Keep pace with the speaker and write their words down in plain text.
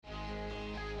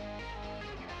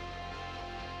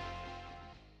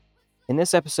In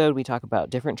this episode, we talk about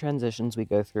different transitions we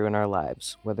go through in our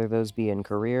lives, whether those be in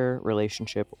career,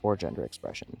 relationship, or gender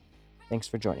expression. Thanks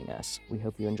for joining us. We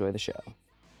hope you enjoy the show.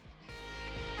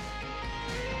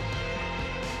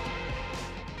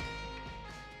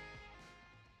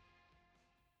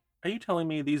 Are you telling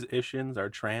me these Ishins are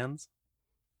trans?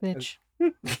 Bitch.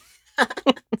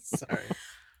 Sorry.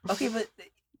 Okay, but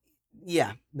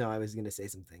yeah, no, I was gonna say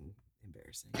something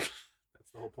embarrassing.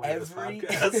 That's the whole point of this Every-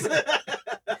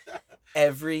 podcast.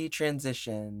 Every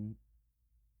transition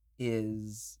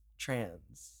is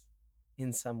trans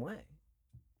in some way.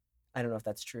 I don't know if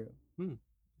that's true,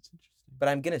 It's interesting. but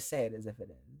I'm gonna say it as if it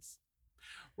is.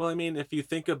 Well, I mean, if you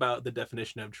think about the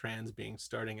definition of trans being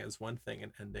starting as one thing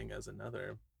and ending as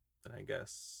another, then I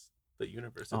guess the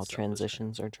universe All itself is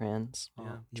transitions are trans,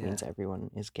 Yeah. which means Yeah. everyone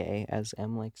is gay, as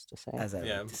M likes to say. As I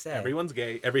Yeah, like to say, everyone's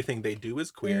gay. Everything they do is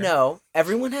queer. No,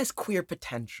 everyone has queer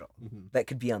potential Mhm, that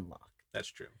could be unlocked. that's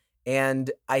true.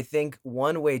 And I think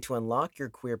one way to unlock your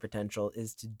queer potential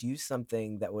is to do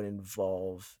something that would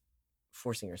involve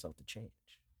forcing yourself to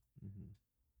change,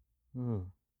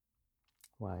 Mhm.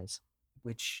 Wise.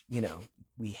 which,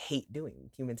 we hate doing.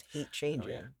 Humans hate Oh, changing.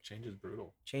 yeah. Change is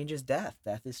brutal. Change is death.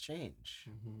 Death is change.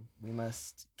 Mhm. We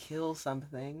must kill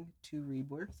something to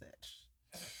rebirth it.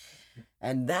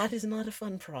 And that is not a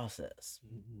fun process.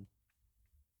 Mhm.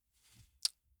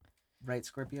 Right,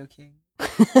 Scorpio King?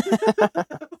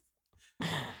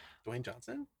 Dwayne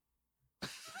Johnson?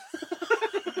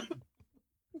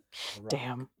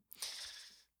 Damn.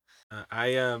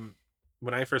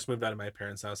 When I first moved out of my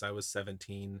parents' house, I was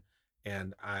 17,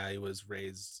 and I was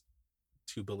raised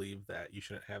to believe that you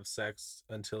shouldn't have sex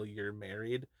until you're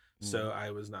married. So I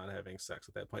was not having sex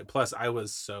at that point. Plus, I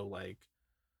was so like,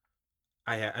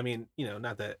 I mean,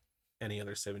 not that any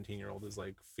other 17-year-old is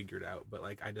like figured out, but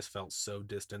like I just felt so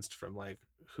distanced from like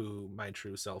who my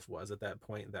true self was at that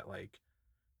point that like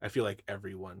I feel like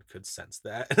everyone could sense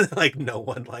that. Like no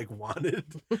one like wanted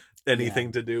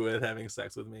anything to do with having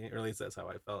sex with me, or at least that's how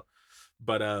I felt.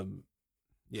 But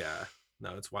yeah,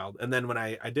 no, it's wild. And then when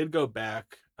I did go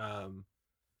back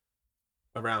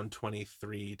around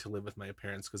 23 to live with my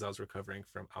parents because I was recovering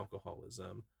from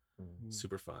alcoholism.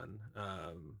 Super fun.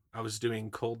 I was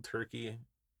doing cold turkey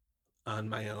on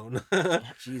my own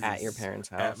Jesus. At your parents'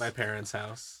 house. at my parents'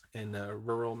 house in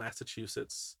rural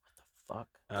Massachusetts. Fuck.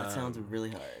 That sounds Um, really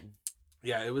hard.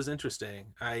 Yeah, it was interesting.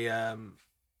 I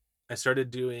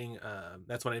started doing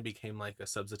that's when I became like a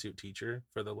substitute teacher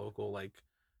for the local like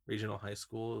regional high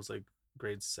school. It was like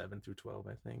grades 7 through 12,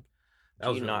 I think. That Do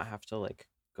was you really not have to like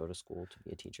go to school to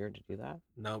be a teacher to do that?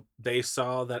 No, they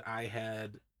saw that I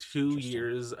had 2 Interesting.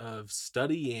 years of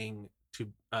studying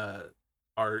to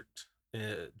art,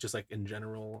 just like in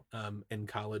general, in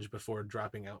college before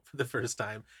dropping out for the first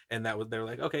time, and they're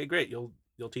like, okay, great, you'll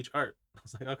teach art. I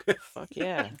was like, okay, Fuck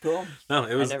yeah. Cool. no,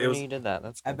 it I was never it was knew you did that.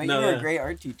 That's I cool. bet No, you were yeah. a great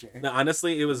art teacher. no,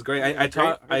 honestly, it was great. You're I a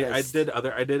taught great I artist. did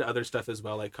other stuff as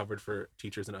well. I covered for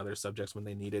teachers and other subjects when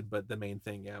they needed, but the main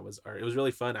thing, yeah, was art. It was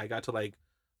really fun. I got to like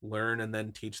learn and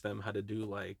then teach them how to do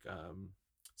like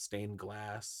stained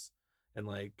glass and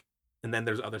like, and then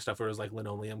there's other stuff where it was like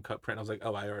linoleum cut print. I was like,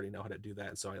 oh, I already know how to do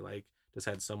that. So I like just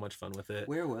had so much fun with it.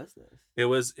 Where was this? It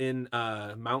was in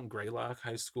Mount Greylock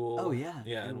High School. Oh, yeah,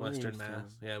 Yeah, in Western Williamstown.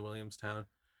 Mass. Yeah, Williamstown.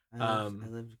 I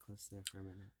lived close there for a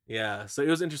minute. Yeah, so it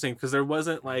was interesting because there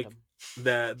wasn't like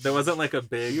Random. there wasn't like a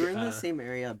big We were in the same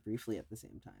area briefly at the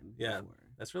same time. yeah, before.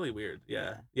 that's really weird.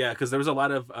 Yeah. Yeah, because there was a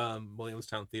lot of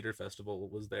Williamstown Theater Festival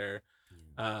was there.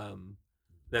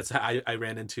 That's how I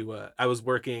ran into. I was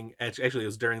working. Actually, it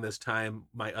was during this time.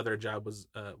 My other job was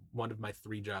one of my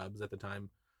 3 jobs at the time.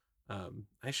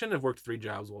 I shouldn't have worked 3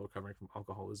 jobs while recovering from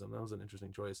alcoholism. That was an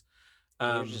interesting choice.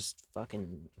 You're just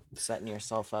fucking setting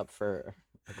yourself up for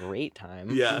a great time.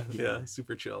 yeah, Yeah.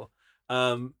 super chill.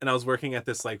 And I was working at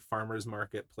this like farmers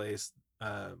market place,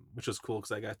 which was cool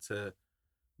because I got to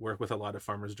work with a lot of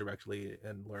farmers directly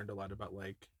and learned a lot about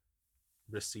like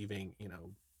receiving,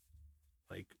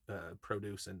 like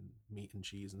produce and meat and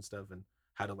cheese and stuff, and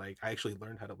how to like I actually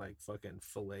learned how to like fucking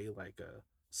fillet like a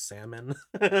salmon.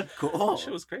 Cool.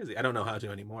 Shit was crazy. I don't know how to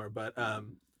anymore, but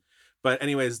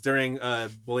anyways, during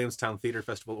Williamstown Theater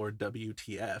Festival, or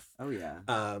WTF, Oh yeah.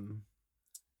 uh,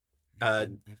 I've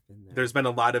been there. there's been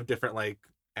a lot of different like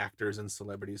actors and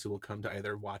celebrities who will come to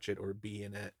either watch it or be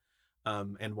in it.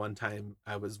 And one time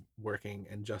I was working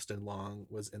and Justin Long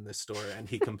was in this store and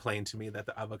he complained to me that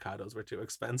the avocados were too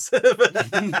expensive.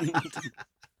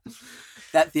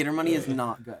 That theater money is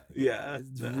not good. Yeah,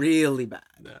 It's no. really bad.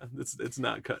 No, it's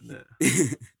not cutting it.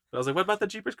 But I was like, what about the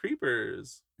Jeepers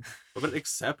Creepers? What about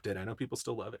Accepted? I know people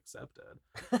still love Accepted.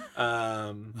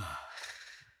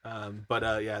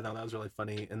 Yeah, no, that was really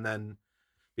funny. And then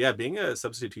yeah, being a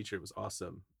substitute teacher was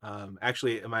awesome.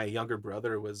 Actually, my younger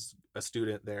brother was a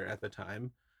student there at the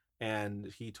time, and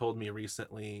he told me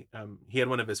recently, he had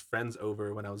one of his friends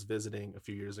over when I was visiting a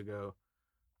few years ago,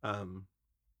 um,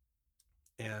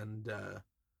 and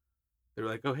they were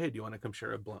like, "Oh, hey, do you want to come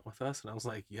share a blunt with us?" And I was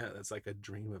like, "Yeah, that's like a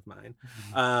dream of mine,"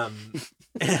 um,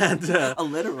 and A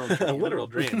literal a dream. literal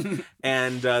dream.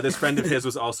 And this friend of his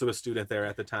was also a student there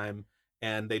at the time,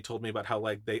 and they told me about how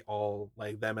like they all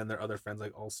like them and their other friends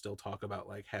like all still talk about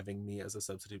like having me as a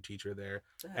substitute teacher there,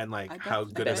 and like I bet- how I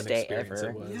good bet- of an Best day experience ever.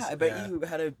 it was. Yeah, I bet you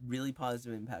had a really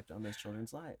positive impact on those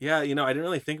children's lives. Yeah, you know, I didn't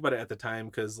really think about it at the time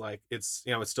because like it's,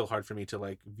 you know, it's still hard for me to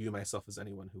like view myself as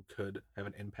anyone who could have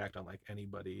an impact on like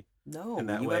anybody No, in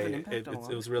that you way. have an impact on a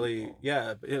lot It was of really, people.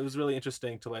 yeah, it was really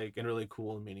interesting to like, and really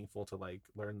cool and meaningful to like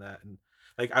learn that. And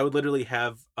like I would literally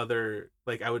have other,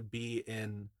 like I would be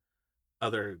in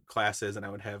other classes and I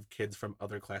would have kids from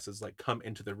other classes like come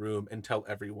into the room and tell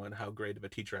everyone how great of a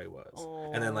teacher I was,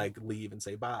 and then Aw. like leave and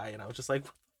say bye, and I was just like,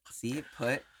 See,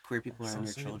 put queer people so around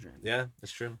your sweet. children. Yeah,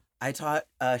 that's true. I taught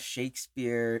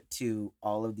Shakespeare to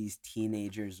all of these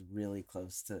teenagers really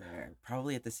close to there,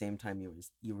 probably at the same time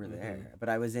you were there. But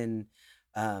I was in,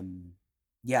 I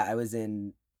was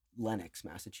in Lenox,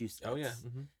 Massachusetts. Oh yeah.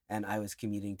 And I was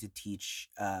commuting to teach.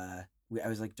 I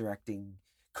was like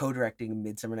co-directing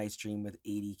Midsummer Night's Dream with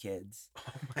 80 kids,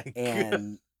 Oh my god.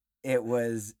 and it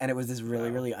was this really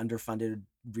Wow. really underfunded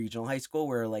regional high school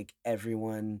where like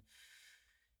everyone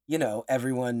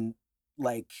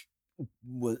like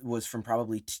was from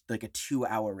probably like a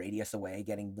 2-hour radius away,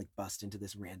 getting like bused into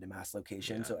this random ass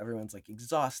location. Yeah. So everyone's like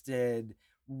exhausted,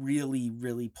 really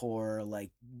really poor,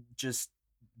 like just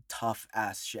tough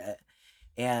ass shit,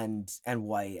 and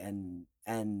white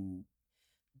and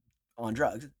on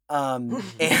drugs.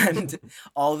 And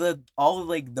all of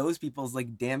like those people's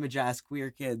like damage ass queer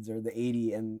kids are the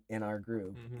 80 in our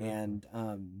group. And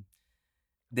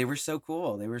they were so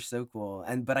cool.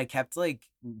 But I kept like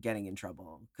getting in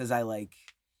trouble because I like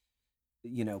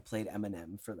played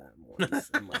Eminem for them once,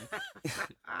 and like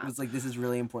it was like, this is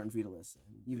really important for you to listen.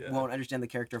 You won't understand the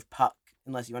character of Puck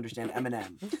unless you understand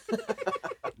Eminem.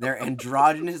 They're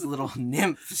androgynous little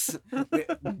nymphs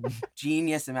with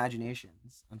genius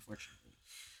imaginations, unfortunately.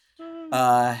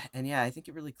 And yeah, I think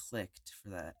it really clicked for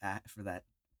that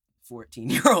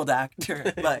 14-year-old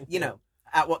actor. But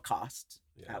at what cost?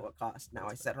 Yeah. At what cost? Now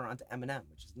I set her onto Eminem,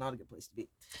 which is not a good place to be.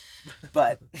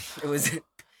 But it was,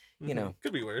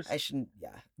 could be worse. I shouldn't.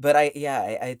 Yeah, but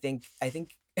I think I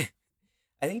think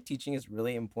teaching is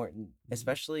really important,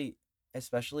 especially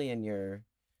in your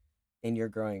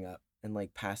growing up and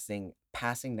like passing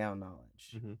down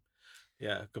knowledge.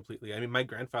 Yeah, completely. I mean, my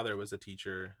grandfather was a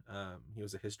teacher. He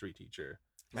was a history teacher.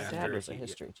 My dad was a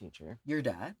history teacher. Your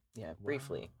dad? Yeah,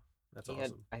 briefly. Wow. That's He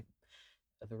awesome.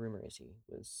 The rumor is he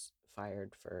was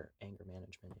fired for anger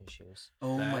management issues.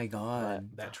 Oh my god.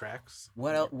 That tracks.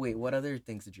 What else? Wait, what other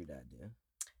things did your dad do?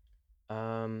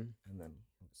 And then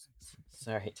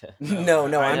sorry to no,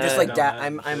 I'm just like no,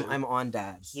 dad. no, I'm on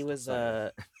dads. He was Sorry.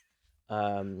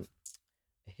 a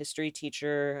history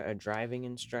teacher, a driving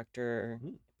instructor,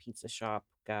 pizza shop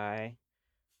guy,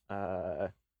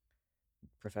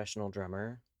 professional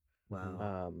drummer.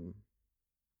 Wow.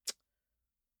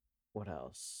 What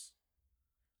else?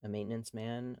 A maintenance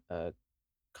man, a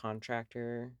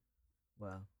contractor.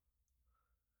 Wow.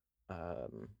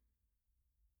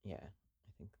 Yeah,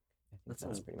 I think that's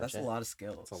pretty much that's it. a lot of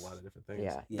skills. That's a lot of different things.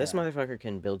 Yeah, this motherfucker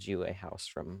can build you a house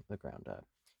from the ground up.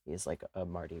 He's like a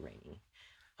Marty Rainey.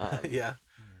 Yeah.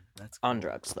 That's cool. On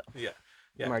drugs though. Yeah.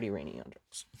 Marty Rainey on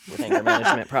drugs with anger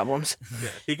management problems. Yeah,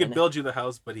 he can build you the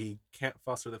house, but he can't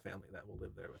foster the family that will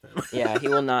live there with him. Yeah, he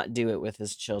will not do it with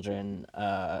his children.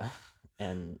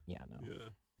 And yeah, no. Yeah.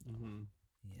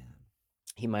 Yeah.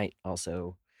 He might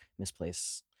also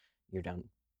misplace your down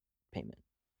payment.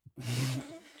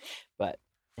 But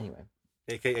anyway,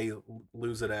 AKA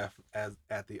lose it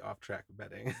at the off track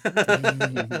betting.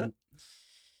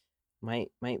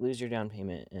 might lose your down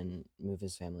payment and move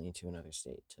his family to another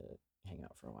state to hang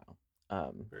out for a while.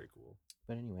 Very cool.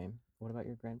 But anyway, what about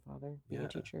your grandfather being a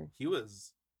teacher? He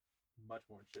was much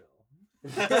more chill.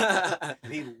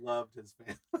 And he loved his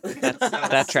family.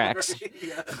 That tracks.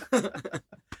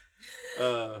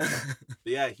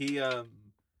 Yeah,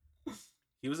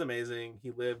 he was amazing. He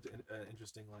lived an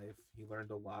interesting life. He learned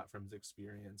a lot from his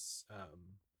experience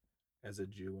as a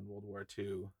Jew in World War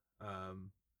II,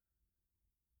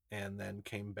 and then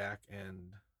came back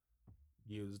and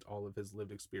used all of his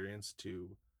lived experience to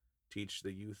teach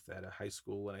the youth at a high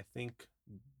school in, I think,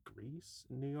 Greece,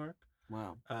 in New York.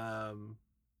 Wow.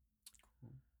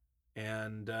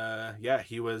 And yeah,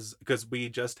 he was, because we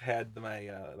just had my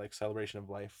like celebration of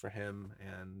life for him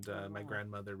and my Wow.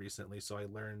 grandmother recently, so I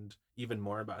learned even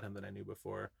more about him than I knew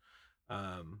before.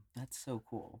 That's so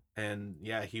cool. And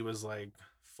yeah, he was like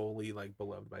fully like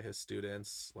beloved by his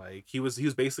students. Like he was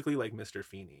basically like Mr.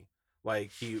 Feeney,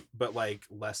 like but like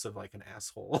less of like an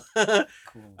asshole.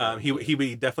 Cool.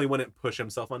 He definitely wouldn't push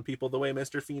himself on people the way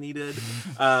Mr. Feeney did.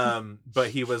 But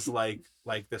he was like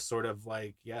this sort of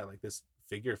like, yeah, like this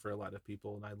figure for a lot of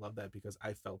people, and I love that because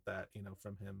I felt that, you know,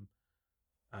 from him,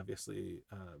 obviously,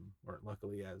 or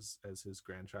luckily as his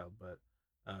grandchild. But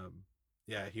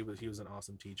yeah, he was an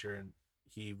awesome teacher, and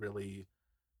he really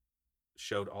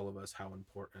showed all of us how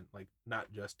important, like,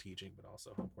 not just teaching but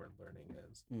also how important learning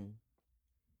is. Mm.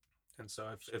 And so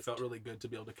it felt really good to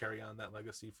be able to carry on that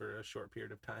legacy for a short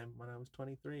period of time when I was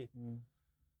 23.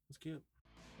 It's cute.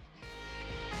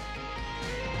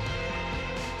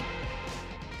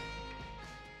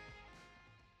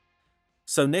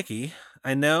 So, Nikki,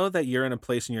 I know that you're in a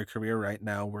place in your career right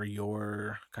now where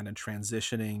you're kind of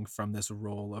transitioning from this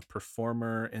role of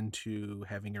performer into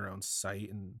having your own site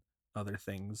and other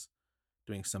things,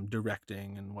 doing some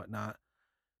directing and whatnot.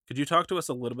 Could you talk to us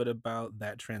a little bit about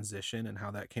that transition and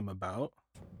how that came about?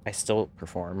 I still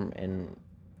perform in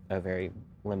a very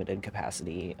limited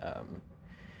capacity,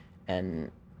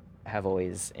 and have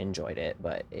always enjoyed it,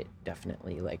 but it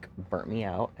definitely like burnt me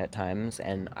out at times.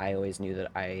 And I always knew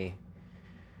that I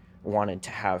wanted to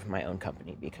have my own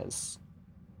company because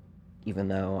even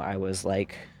though I was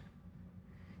like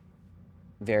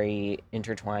very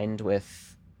intertwined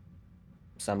with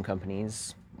some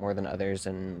companies more than others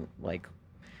and like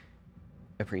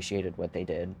appreciated what they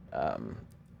did,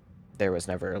 there was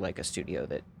never like a studio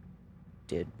that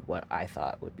did what I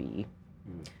thought would be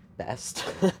best.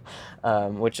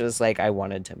 Which is like I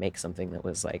wanted to make something that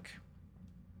was like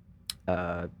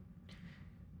uh,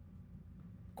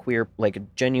 queer, like a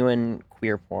genuine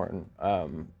queer porn,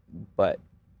 but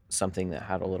something that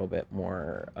had a little bit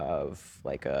more of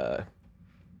like a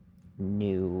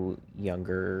new,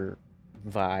 younger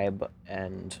vibe.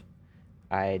 And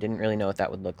I didn't really know what that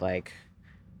would look like.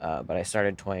 But I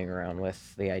started toying around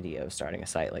with the idea of starting a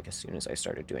site like as soon as I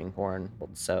started doing porn.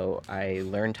 So I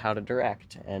learned how to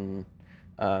direct, and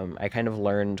I kind of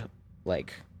learned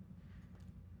like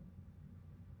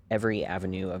every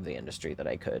avenue of the industry that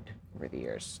I could over the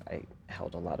years. I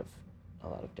held a lot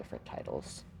of different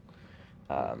titles,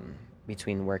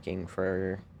 between working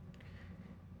for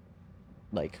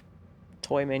like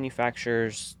toy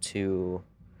manufacturers to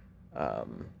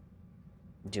um,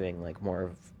 doing like more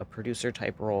of a producer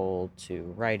type role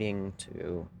to writing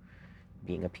to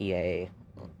being a PA.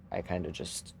 I kind of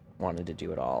just wanted to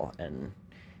do it all and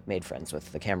made friends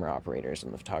with the camera operators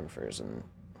and the photographers and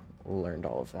learned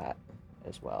all of that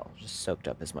as well. Just soaked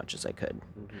up as much as I could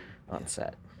on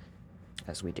set,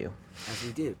 as we do. As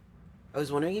we do. I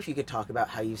was wondering if you could talk about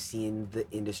how you've seen the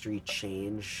industry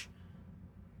change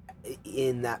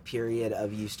in that period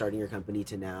of you starting your company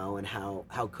to now, and how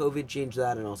COVID changed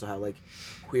that, and also how like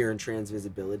queer and trans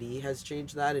visibility has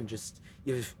changed that, and just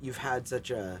you've had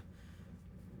such a,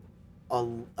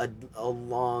 a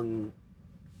long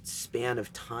span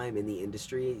of time in the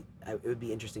industry. It would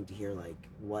be interesting to hear like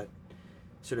what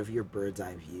sort of your bird's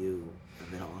eye view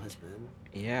of it all has been.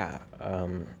 Yeah,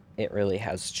 it really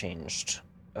has changed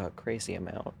a crazy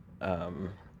amount.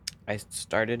 I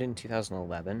started in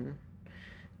 2011,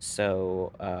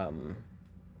 so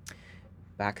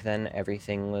back then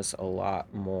everything was a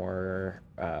lot more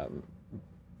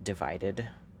divided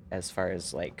as far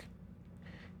as like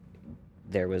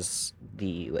there was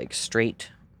the like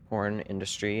straight porn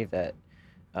industry that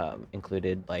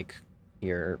included like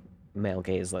your male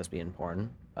gaze lesbian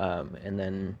porn, and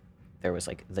then there was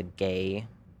like the gay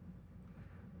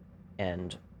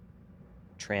and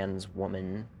trans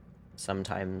woman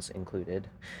sometimes included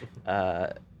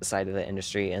side of the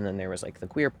industry, and then there was like the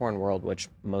queer porn world, which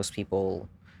most people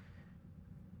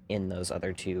in those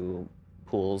other two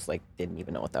pools like didn't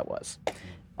even know what that was.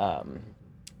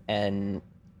 And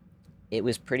it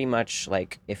was pretty much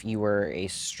like if you were a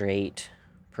straight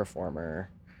performer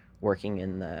working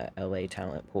in the LA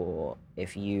talent pool,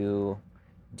 if you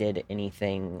did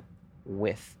anything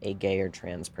with a gay or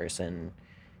trans person,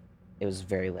 it was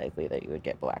very likely that you would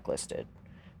get blacklisted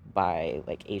by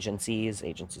like agencies.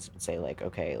 Agencies would say like,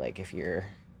 okay, like if you're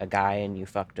a guy and you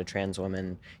fucked a trans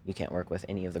woman, you can't work with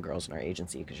any of the girls in our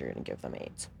agency because you're going to give them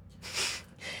AIDS.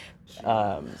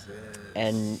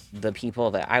 And the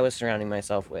people that I was surrounding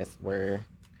myself with were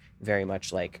very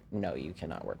much like, no, you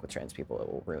cannot work with trans people. It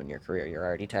will ruin your career. You're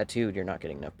already tattooed. You're not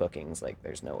getting enough bookings. Like,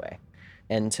 there's no way.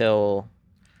 Until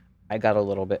I got a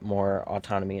little bit more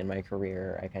autonomy in my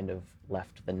career. I kind of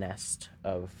left the nest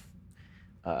of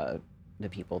uh, the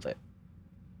people that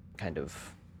kind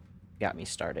of got me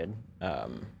started.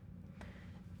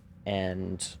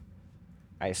 And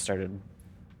I started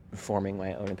forming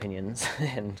my own opinions.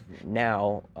 And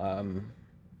now,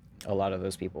 a lot of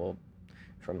those people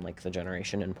from like the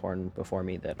generation in porn before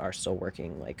me that are still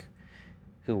working, like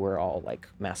who were all like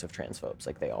massive transphobes,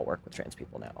 like they all work with trans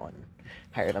people now and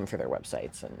hire them for their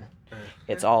websites, and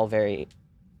it's all very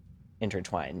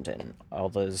intertwined, and all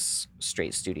those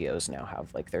straight studios now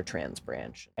have like their trans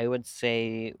branch. I would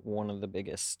say one of the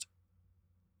biggest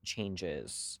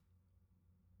changes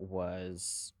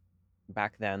was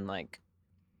back then, like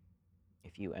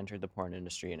if you entered the porn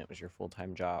industry and it was your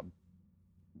full-time job,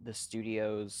 the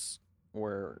studios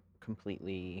were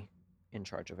completely in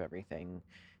charge of everything.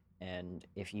 And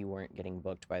if you weren't getting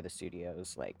booked by the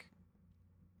studios, like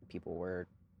people were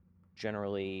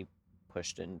generally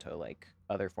pushed into like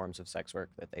other forms of sex work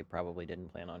that they probably didn't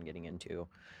plan on getting into.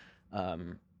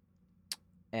 Um,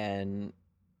 and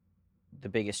the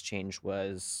biggest change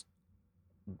was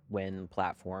when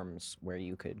platforms where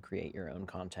you could create your own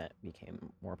content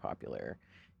became more popular,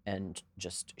 and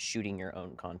just shooting your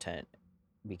own content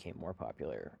became more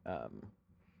popular.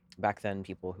 Back then,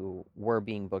 people who were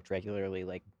being booked regularly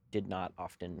like did not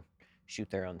often shoot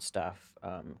their own stuff.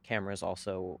 Cameras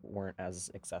also weren't as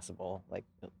accessible, like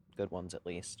good ones at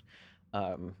least.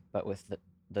 But with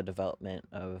the development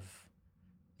of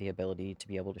the ability to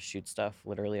be able to shoot stuff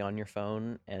literally on your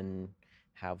phone and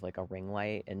have like a ring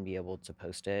light and be able to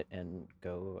post it and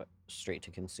go straight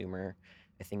to consumer,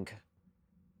 I think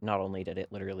not only did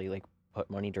it literally like put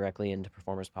money directly into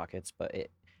performers' pockets, but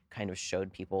it kind of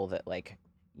showed people that like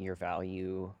your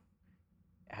value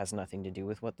has nothing to do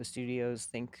with what the studios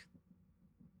think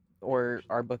or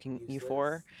are booking you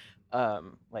for.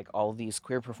 Like all these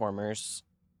queer performers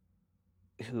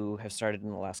who have started in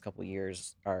the last couple of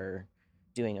years are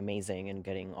doing amazing and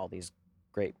getting all these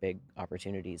great big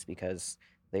opportunities because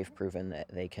they've proven that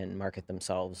they can market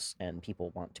themselves and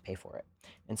people want to pay for it.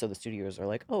 And so the studios are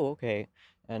like, oh, okay,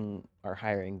 and are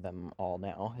hiring them all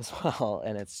now as well.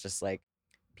 And it's just like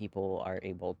people are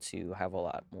able to have a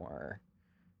lot more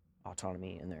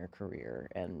autonomy in their career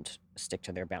and stick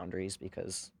to their boundaries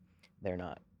because they're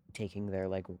not taking their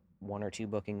like one or two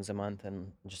bookings a month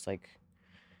and just like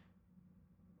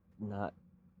not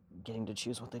getting to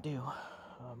choose what they do.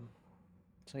 Um,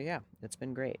 so yeah, it's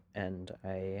been great, and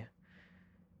I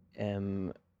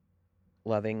am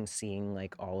loving seeing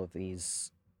like all of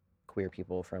these queer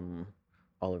people from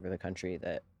all over the country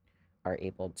that are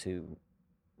able to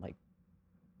like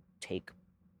take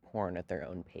porn at their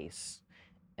own pace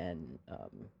and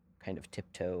kind of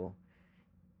tiptoe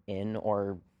in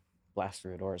or blast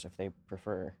through the doors if they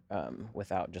prefer,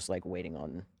 without just like waiting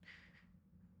on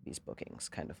these bookings,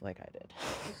 kind of like I did.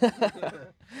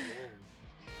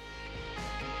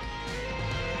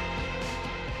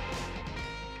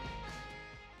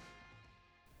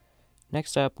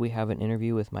 Next up, we have an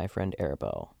interview with my friend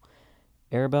Arabelle.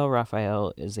 Arabelle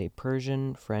Raphael is a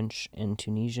Persian, French, and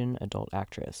Tunisian adult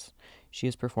actress. She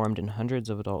has performed in hundreds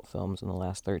of adult films in the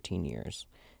last 13 years.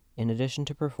 In addition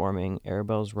to performing,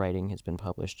 Arabelle's writing has been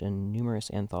published in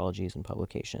numerous anthologies and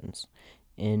publications.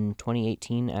 In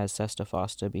 2018, as Sesta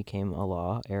Fosta became a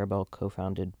law, Arabelle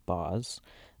co-founded BOZ,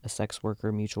 a sex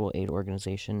worker mutual aid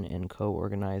organization, and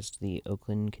co-organized the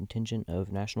Oakland contingent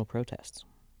of national protests.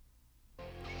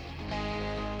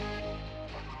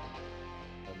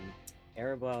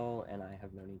 Arabelle and I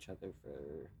have known each other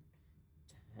for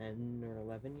 10 or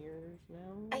 11 years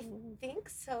now. I think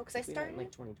so, because I started in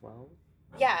like 2012.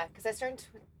 Yeah, because I started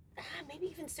maybe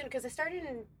even sooner, because I started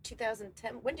in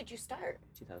 2010. When did you start?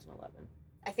 2011.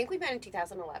 I think we met in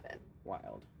 2011.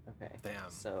 Wild. Okay. Damn.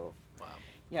 So, Wow.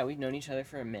 yeah, we've known each other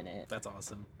for a minute. That's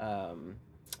awesome.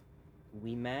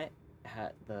 We met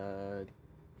at the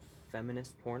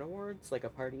Feminist Porn Awards, like a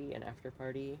party, an after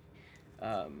party,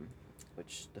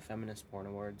 which the Feminist Porn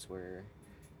Awards were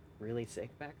really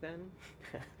sick back then.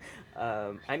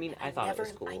 I mean, I thought it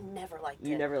was cool. I never liked it.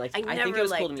 You never liked it? I think it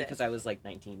was cool to me because I was like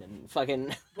 19 and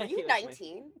fucking... Were you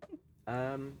 19? Was I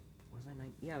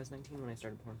 19? Yeah, I was 19 when I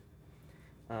started porn.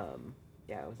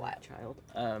 Yeah, I was like a child.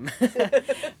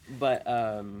 But,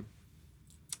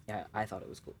 yeah, I thought it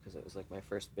was cool because it was like my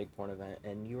first big porn event,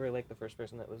 and you were like the first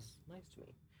person that was nice to me.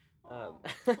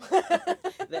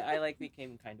 That I like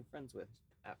became kind of friends with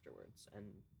afterwards, and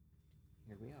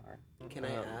here we are. Can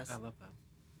I ask? I love that.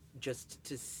 just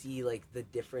to see like the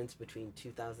difference between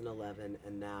 2011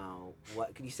 and now.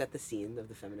 What could you set the scene of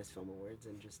the Feminist Film Awards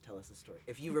and just tell us a story?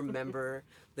 If you remember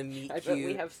the meet I bet we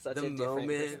cute, have such the a different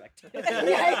moment. perspective.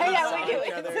 Yeah, we do.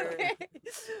 Each other. It's okay.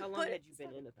 How long But had you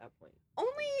been in at that point?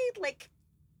 only like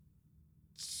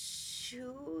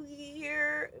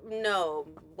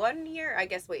 1 year, I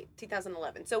guess. Wait,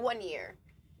 2011, so 1 year.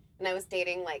 And I was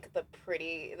dating like the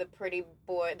pretty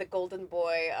boy, the golden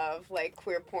boy of like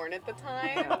queer porn at the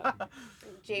time. Yeah.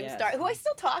 James Yes. Star, who I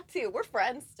still talk to. We're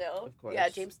friends still. Of course. Yeah,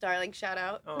 James Starling, shout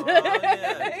out. Oh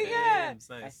yeah, Yeah. James,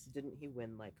 nice. Didn't he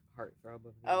win like Heartthrob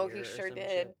of the Oh, Year he or sure some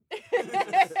did. shit? Cute.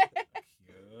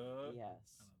 Yes.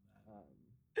 I love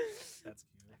that. That's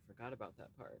cute. I forgot about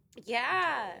that part.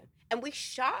 Yeah. Entirely.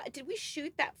 And did we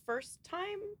shoot that first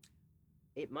time?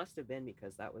 It must have been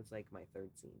because that was like my third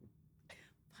scene.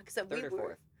 Fuck, so Third or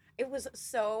fourth. It was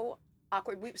so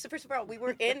awkward. So first of all, we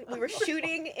were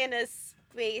shooting in a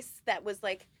space that was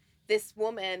like this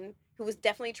woman who was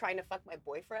definitely trying to fuck my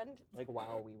boefriend Like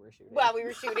while we were shooting. while we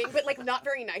were shooting, but like not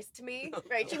very nice to me.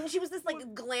 Right? She was this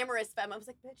like glamorous femme. I was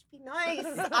like, bitch, be nice.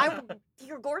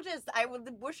 You're gorgeous. I would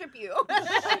worship you.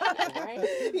 Right?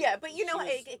 Yeah, but you know, She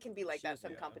was- it can be like she that. was-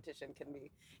 Some yeah. competition can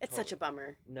be. It's such a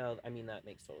bummer. No, I mean that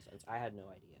makes total sense. I had no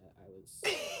idea. I was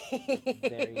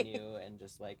very new and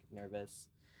just like nervous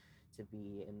to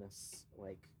be in this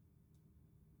like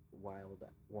wild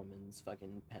woman's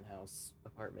fucking penthouse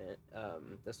apartment.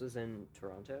 This was in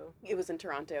Toronto. It was in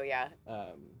Toronto, yeah.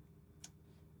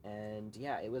 And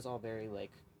yeah, it was all very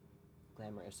like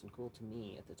glamorous and cool to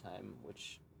me at the time,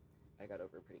 which I got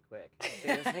over pretty quick as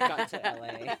soon as I got to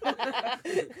LA.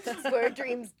 That's where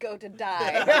dreams go to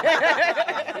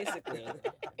die. Basically.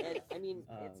 And I mean, It's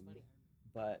funny.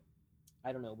 but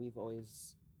I don't know, we've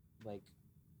always like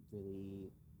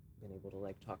really been able to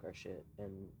like talk our shit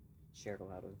and shared a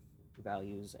lot of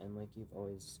values, and like you've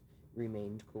always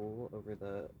remained cool over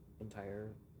the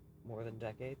entire more than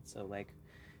decade. So like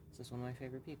this is one of my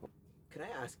favorite people. Could I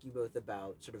ask you both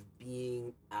about sort of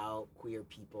being out queer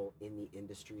people in the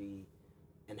industry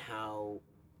and how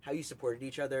you supported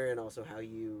each other and also how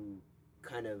you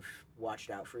kind of watched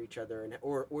out for each other and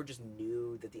or just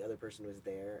knew that the other person was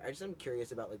there? I'm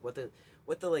curious about like what the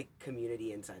like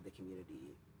community inside the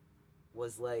community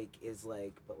was like, is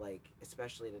like, but like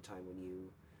especially at a time when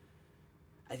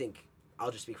I think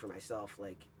I'll just speak for myself,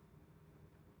 like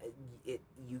it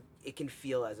can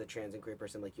feel as a trans and queer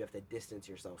person like you have to distance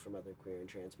yourself from other queer and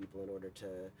trans people in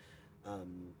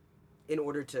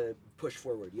order to push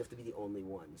forward. You have to be the only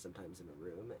one sometimes in a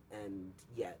room, and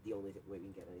yet the only way we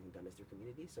can get anything done is through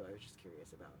community. So I was just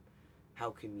curious about how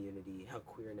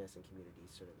queerness and community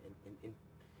sort of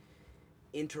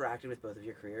interacted with both of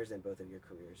your careers and both of your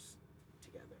careers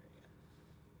together. Yeah.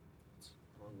 It's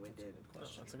long-winded.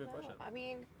 That's a good question. I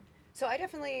mean, so I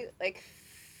definitely like.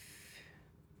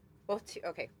 Well,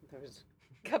 okay, there was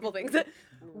a couple things.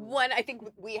 One, I think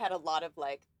we had a lot of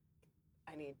like,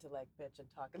 I need to like bitch and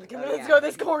talk and like, Oh, let's yeah. go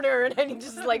this corner, and I need to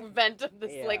just like vent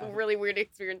this like Yeah. really weird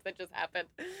experience that just happened.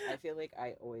 I feel like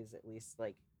I always at least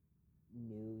like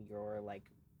knew your like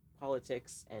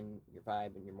politics and your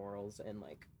vibe and your morals, and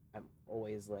like I'm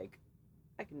always like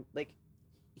I can like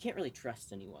you can't really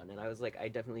trust anyone, and I was like I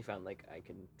definitely found like I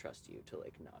can trust you to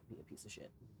like not be a piece of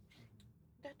shit.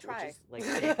 Try. is, like,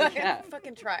 yeah.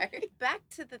 Fucking try. Back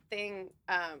to the thing,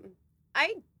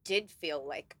 I did feel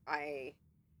like I'm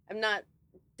not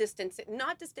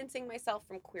distancing myself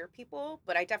from queer people,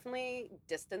 but I definitely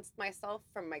distanced myself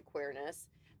from my queerness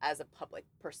as a public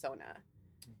persona.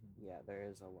 Yeah, there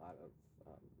is a lot of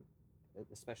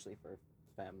especially for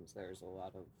femmes, there's a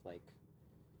lot of like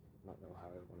I don't know how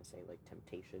I want to say like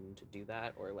temptation to do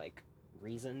that or like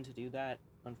reason to do that,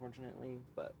 unfortunately,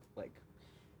 but like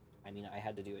I mean, I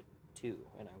had to do it too,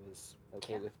 and I was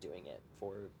okay with doing it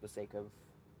for the sake of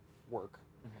work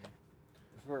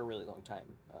for a really long time.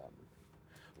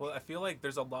 Well, I feel like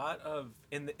there's a lot of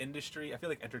in the industry. I feel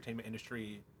like entertainment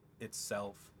industry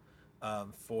itself,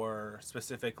 for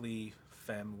specifically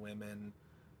femme women,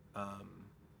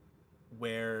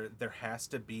 where there has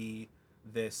to be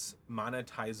this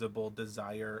monetizable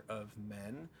desire of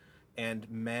men, and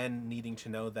men needing to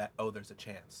know that there's a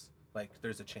chance. Like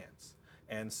there's a chance.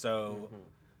 And so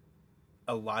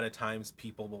a lot of times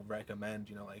people will recommend,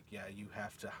 like, yeah, you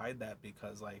have to hide that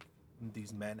because like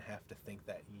these men have to think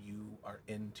that you are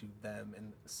into them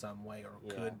in some way or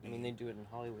could be. I mean, they do it in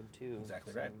Hollywood too.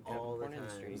 Exactly same right. kind of All the porn time.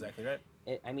 industry. Exactly right.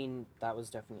 I mean, that was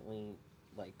definitely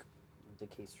like the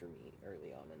case for me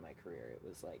early on in my career. It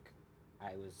was like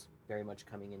I was very much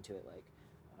coming into it like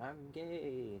I'm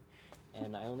gay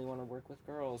and I only want to work with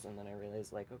girls, and then I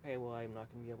realized like, okay, well, I'm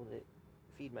not going to be able to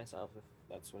feed myself if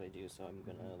that's what I do. So I'm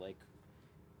gonna like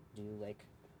do like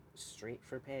straight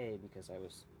for pay because I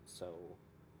was so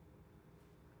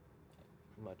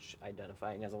much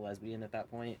identifying as a lesbian at that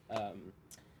point.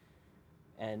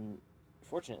 And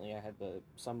fortunately, I had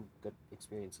some good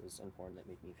experiences in porn that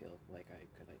made me feel like I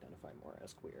could identify more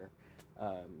as queer.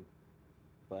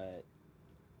 But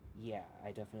yeah,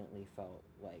 I definitely felt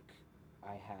like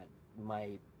I had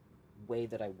my way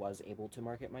that I was able to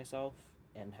market myself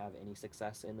and have any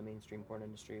success in the mainstream porn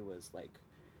industry was like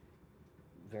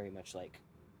very much like,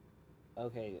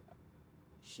 okay,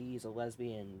 she's a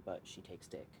lesbian, but she takes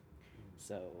dick.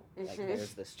 So like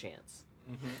there's this chance.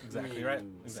 Exactly right.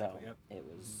 Mm. Exactly. So Yep.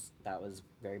 that was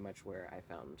very much where I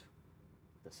found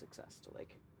the success to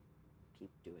like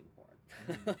keep doing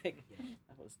porn. Like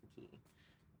that was the key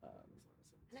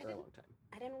And for a long time.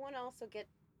 I didn't want to also get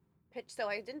pitched. So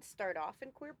I didn't start off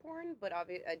in queer porn, but I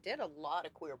did a lot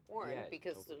of queer porn Yeah,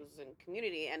 because totally. it was in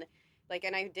community, and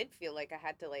I did feel like I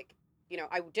had to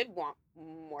I did want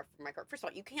more for my career. First of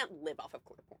all, you can't live off of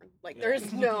queer porn. Like Yeah.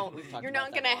 there's no, We've talked you're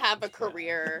about not that gonna a lot. have a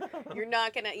career. You're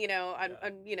not gonna,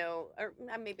 Yeah. or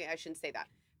maybe I shouldn't say that,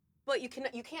 but you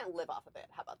can't live off of it.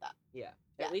 How about that? Yeah,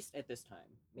 Yeah. at least at this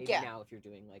time. Maybe Yeah. now if you're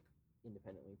doing like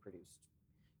independently produced,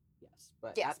 yes.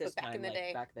 But Yes, at this but back time, in the like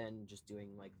day- back then, just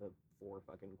doing like the 4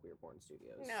 fucking queer porn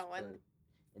studios. No, and and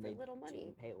for they little money.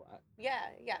 didn't pay a lot.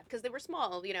 Yeah, because they were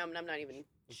small, and I'm not even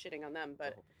shitting on them,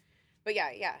 The but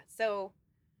yeah. So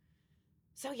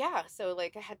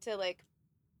like I had to like,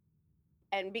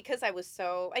 and because I was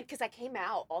and because I came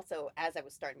out also as I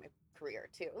was starting my career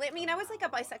too. I mean, I was like a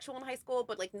bisexual in high school,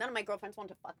 but like none of my girlfriends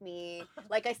wanted to fuck me.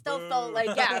 Like I still felt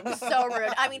like, yeah, it was so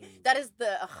rude. I mean, that is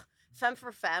femme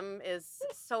for femme is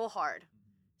so hard.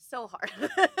 So hard.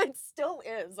 It still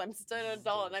is. I'm still an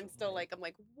adult and I'm still like, I'm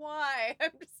like, why?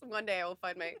 I'm just one day I will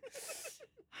find my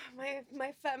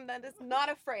femme that is not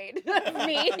afraid of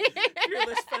me.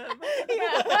 Fearless femme.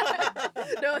 Yeah.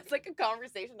 No, it's like a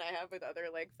conversation I have with other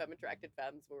like femme attracted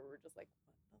femmes where we're just like,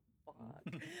 what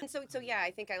the fuck? And so yeah,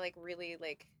 I think I like really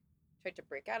like tried to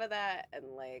break out of that and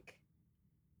like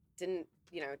didn't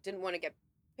want to get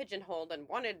pigeonholed and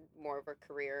wanted more of a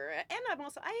career. And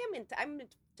I'm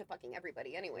into fucking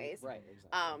everybody anyways. Right,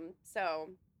 exactly.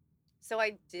 So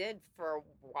I did for a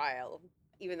while,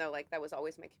 even though like that was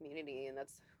always my community and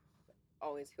that's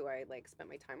always who I like spent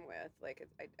my time with. Like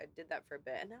I did that for a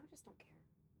bit and now I just don't care.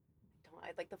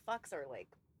 I like the fucks are like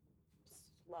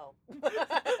slow.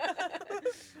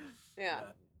 Yeah.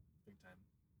 Big time.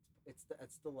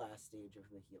 That's the last stage of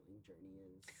the healing journey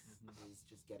is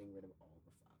just getting rid of all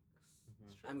the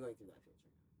fucks. I'm going through that phase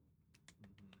right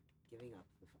now. Giving up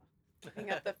the fucks.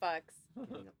 Giving up the fucks.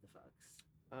 Giving up the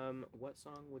fucks. What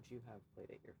song would you have played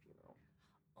at your funeral?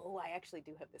 Oh, I actually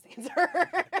do have this answer.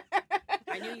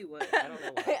 I knew you would. I don't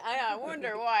know why. I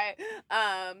wonder why.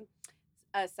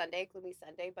 Sunday, Gloomy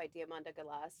Sunday by Diamanda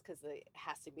Galas, because it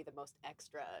has to be the most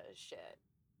extra shit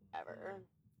ever.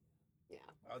 Yeah.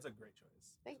 Oh, that's a great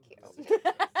choice. Thank you.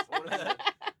 That's a great choice.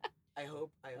 I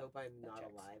hope I'm That not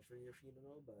checks. alive for your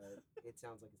funeral, but it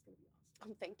sounds like it's gonna be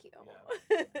awesome. Thank you.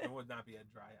 Yeah. There would not be a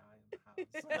dry eye in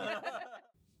the house.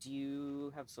 Do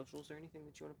you have socials or anything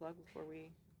that you want to plug before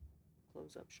we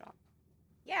close up shop?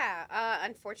 Yeah,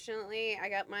 unfortunately, I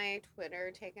got my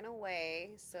Twitter taken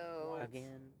away. So,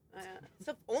 Again?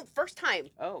 first time.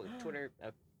 Oh, Twitter.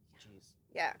 Jeez.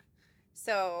 Yeah.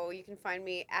 So you can find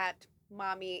me at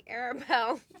Mommy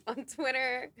Arabelle on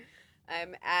Twitter.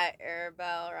 I'm at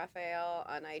Arabelle Raphael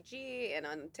on IG and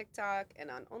on TikTok and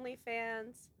on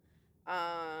OnlyFans.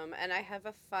 And I have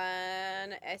a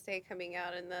fun essay coming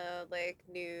out in the like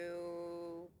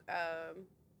new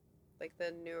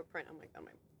the newer print. Oh my god,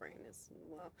 my brain is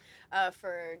low.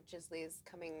 For Gisli's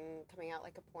coming out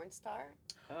like a porn star.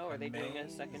 Oh, are they doing a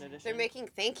second Amazing. edition? They're making,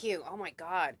 thank you. Oh my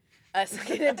god, a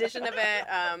second edition of it.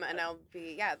 And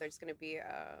there's gonna be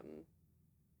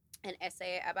an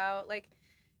essay about like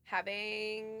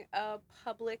having a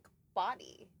public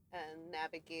body and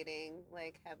navigating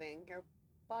like having your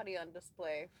body on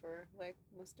display for like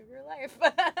most of your life.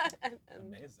 and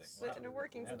Amazing. the inner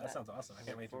workings Yeah, of that sounds awesome. I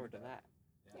can't wait Look forward to to read that.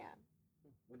 Yeah.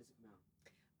 When does it come out?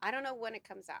 I don't know when it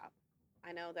comes out.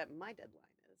 I know that my deadline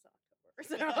is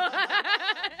October.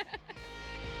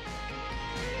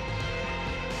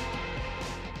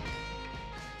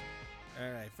 All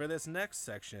right, for this next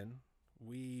section,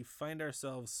 we find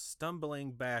ourselves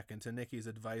stumbling back into Nikki's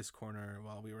advice corner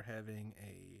while we were having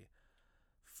a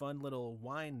fun little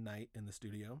wine night in the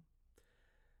studio.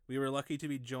 We were lucky to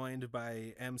be joined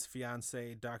by M's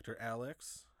fiance, Dr.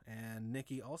 Alex, and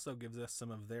Nikki also gives us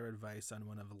some of their advice on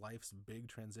one of life's big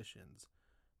transitions,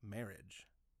 marriage.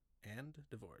 and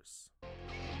divorce.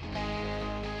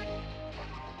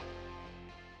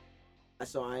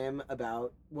 So I'm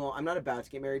not about to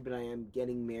get married, but I am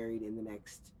getting married in the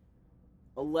next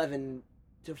 11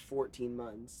 to 14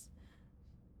 months.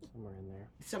 Somewhere in there.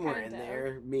 Somewhere in Kinda,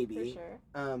 there, maybe.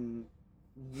 For sure.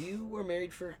 You were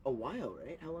married for a while,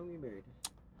 right? How long were you married?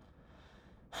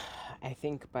 I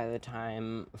think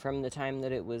from the time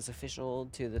that it was official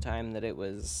to the time that it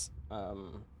was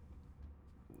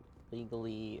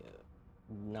legally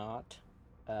not,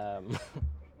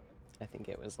 I think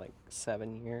it was like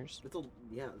 7 years. That's a long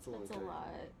That's a time. lot.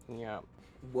 Yeah.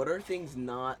 What are things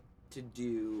not to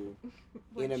do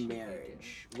What in a should we do?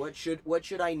 marriage? What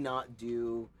should I not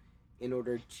do in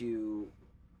order to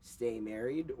stay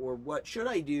married, or what should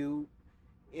I do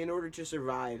in order to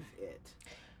survive it?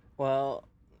 Well,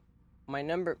 my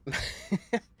number.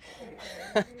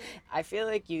 I feel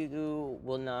like you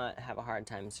will not have a hard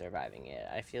time surviving it.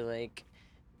 I feel like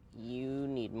you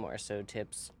need more so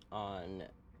tips on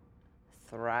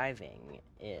thriving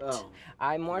it. Oh,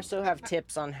 I more so have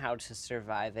tips on how to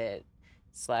survive it,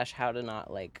 / how to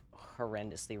not like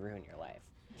horrendously ruin your life.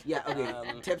 yeah.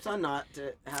 Okay. Tips on how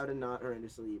to not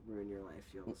horrendously ruin your life,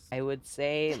 Jules. I would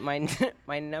say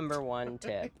my number one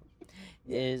tip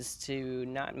is to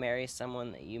not marry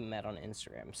someone that you met on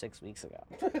Instagram 6 weeks ago.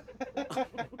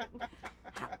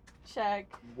 Check.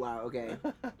 Wow. Okay.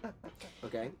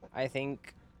 Okay. I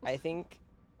think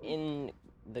in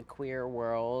the queer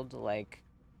world, like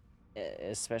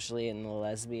especially in the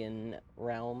lesbian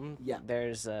realm, Yeah.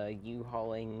 there's a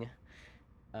U-hauling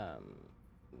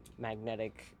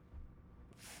magnetic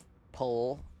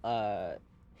pull. I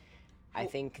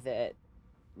think that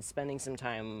spending some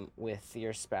time with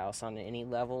your spouse on any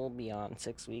level beyond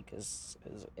 6 weeks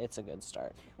is it's a good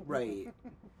start. Right.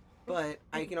 But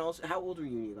I can also. How old were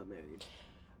you when you got married?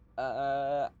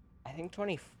 I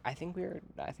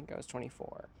think I was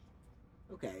 24.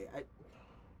 Okay.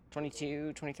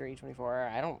 22, 23, 24.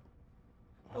 I don't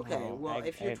Okay. know. Well,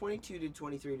 if you're I- 22 to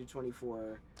 23 to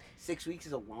 24, 6 weeks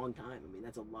is a long time. I mean,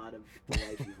 that's a lot of the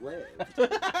life you've lived.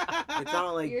 It's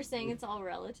not like You're saying it's all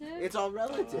relative? it's all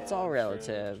relative. It's all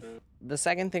relative. The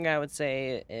second thing I would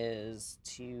say is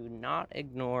to not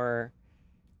ignore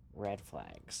red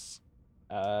flags.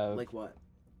 Like what?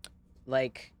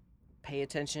 Like pay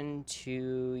attention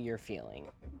to your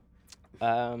feeling.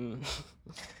 I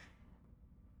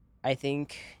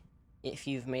think if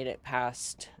you've made it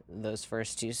past those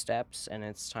first 2 steps and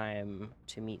it's time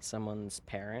to meet someone's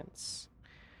parents,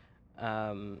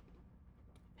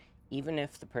 even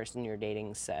if the person you're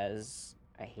dating says,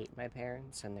 I hate my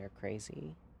parents and they're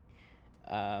crazy,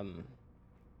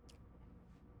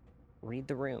 read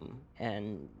the room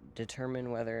and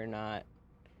determine whether or not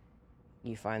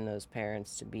you find those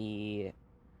parents to be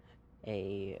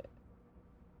a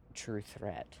true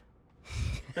threat.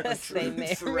 A They true may or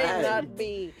may threat. not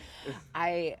be.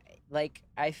 I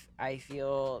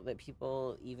feel that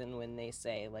people, even when they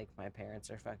say like my parents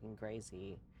are fucking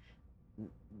crazy,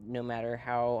 no matter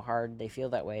how hard they feel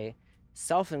that way,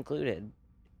 self included,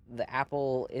 the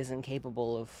apple isn't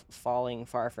capable of falling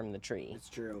far from the tree. It's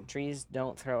true. Trees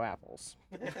don't throw apples.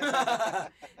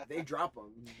 They drop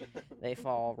them. They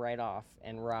fall right off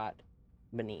and rot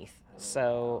beneath.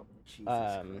 So Jesus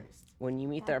Christ. when you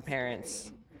meet their That's parents,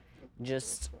 scary.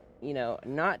 just,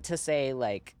 not to say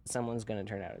like someone's going to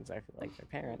turn out exactly like their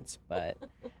parents, but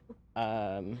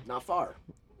Not far.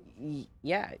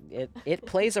 yeah, it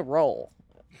plays a role,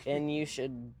 and you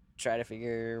should try to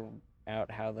figure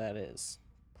out how that is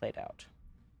played out.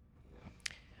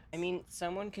 I mean,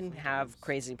 someone can have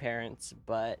crazy parents,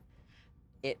 but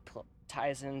it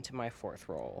ties into my 4th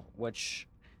role, which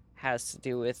has to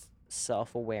do with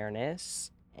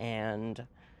self-awareness, and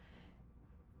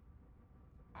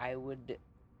I would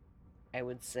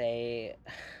say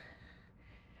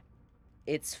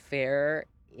it's fair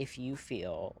if you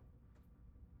feel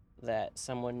that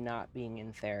someone not being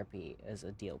in therapy is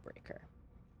a deal breaker.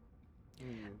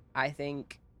 I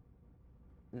think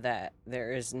that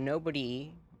there is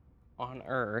nobody on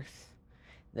earth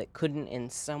that couldn't in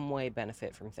some way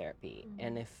benefit from therapy. Mhm.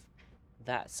 And if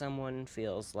that someone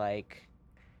feels like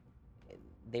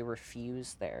they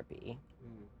refuse therapy,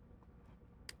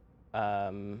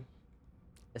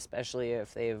 especially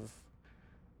if they've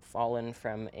fallen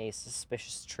from a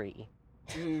suspicious tree,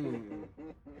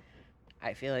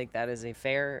 I feel like that is a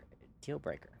fair deal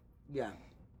breaker. Yeah,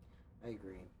 I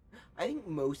agree. I think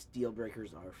most deal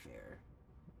breakers are fair.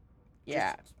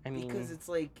 Yeah, Just I mean, because it's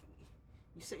like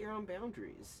you set your own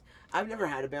boundaries. I've never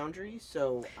had a boundary,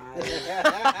 so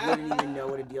I wouldn't even know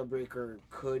what a deal breaker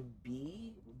could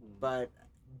be. But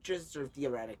just sort of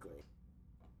theoretically,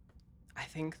 I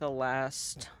think the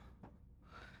last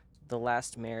the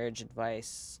last marriage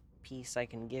advice piece I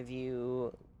can give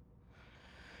you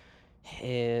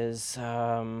is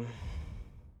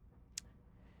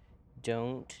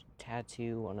don't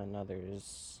tattoo one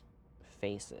another's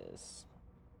faces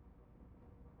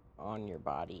on your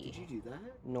body. Did you do that?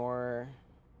 Nor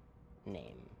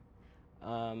name.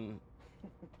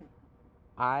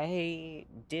 I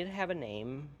did have a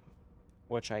name,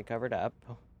 which I covered up.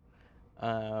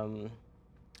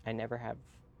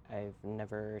 I've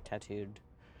never tattooed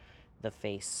the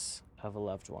face of a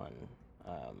loved one.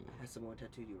 Has someone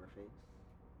tattooed your face?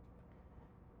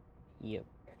 Yep.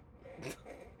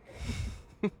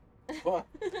 What?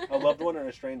 A loved one or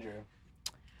a stranger?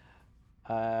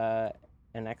 An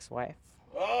ex-wife.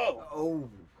 Oh, Oh.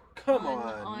 come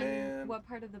on, man. What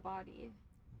part of the body?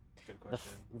 Good The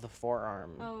question. the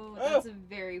forearm. Oh, that's a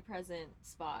very present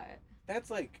spot.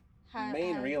 That's like Have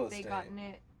real they estate. gotten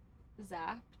it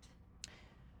zapped?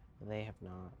 They have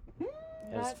not.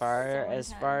 That's as far as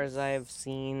intense. I've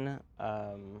seen,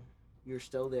 You're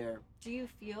still there. Do you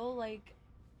feel like,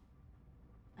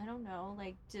 I don't know,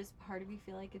 like, does part of you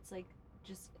feel like it's like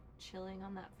just chilling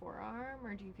on that forearm,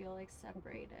 or do you feel like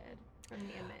separated from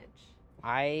the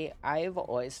image? I've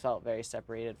always felt very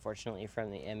separated, fortunately,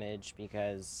 from the image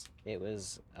because it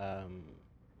was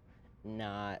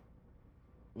not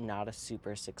a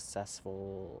super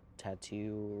successful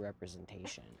tattoo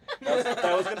representation.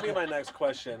 That was gonna be my next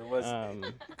question. Was Um,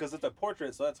 because it's a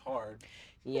portrait, so that's hard.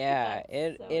 yeah,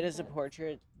 That's so it is a intense.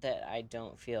 portrait that I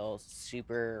don't feel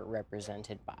super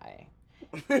represented by,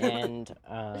 and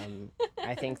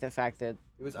I think the fact that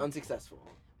It was unsuccessful.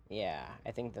 yeah,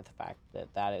 I think that the fact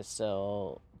that that is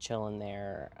still chilling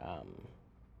there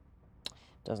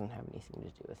doesn't have anything to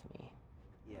do with me.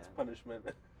 Yeah. It's punishment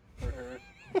for her.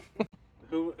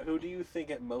 Who do you think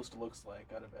it most looks like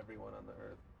out of everyone on the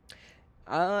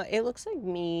earth? It looks like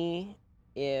me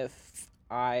if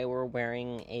I were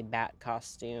wearing a bat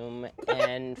costume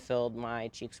and filled my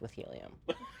cheeks with helium.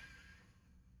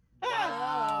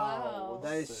 Wow.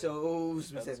 That is Sick. so That's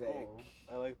specific. cool.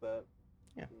 I like that.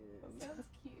 Yeah. Sounds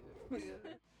cute.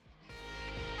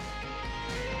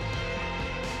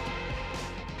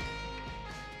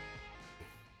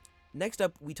 Next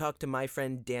up, we talk to my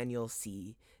friend Daniel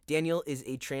C. Daniel is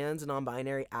a trans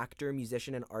non-binary actor,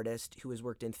 musician, and artist who has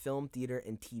worked in film, theater,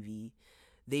 and TV.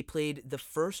 They played the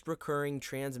first recurring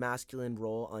trans masculine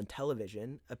role on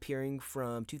television, appearing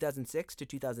from 2006 to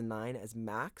 2009 as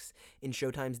Max in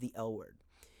Showtime's The L Word.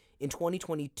 In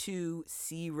 2022,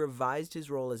 C revised his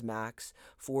role as Max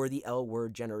for The L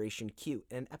Word Generation Q,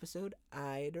 an episode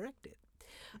I directed.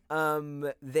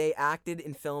 They acted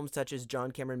in films such as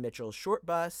John Cameron Mitchell's Short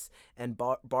Bus and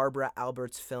Barbara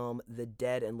Albert's film The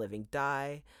Dead and Living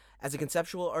Die. As a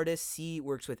conceptual artist, C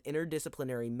works with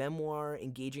interdisciplinary memoir,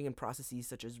 engaging in processes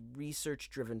such as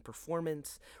research-driven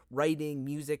performance, writing,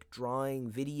 music, drawing,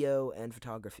 video, and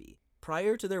photography.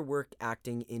 Prior to their work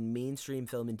acting in mainstream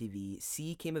film and TV,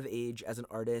 C came of age as an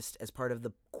artist as part of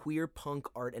the queer punk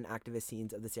art and activist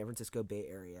scenes of the San Francisco Bay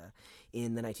Area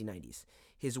in the 1990s.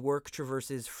 His work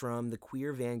traverses from the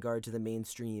queer vanguard to the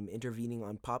mainstream, intervening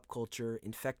on pop culture,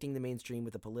 infecting the mainstream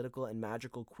with a political and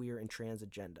magical queer and trans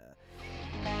agenda.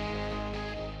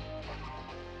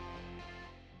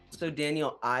 So,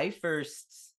 Daniel, I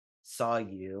first saw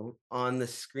you on the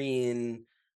screen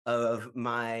of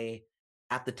my,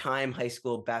 at the time, high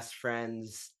school best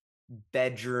friend's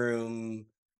bedroom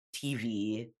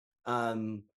TV.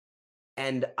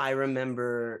 And I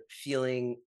remember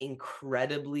feeling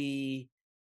incredibly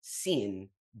seen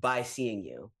by seeing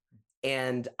you.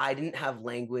 And I didn't have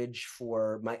language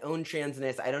for my own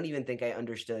transness. I don't even think I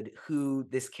understood who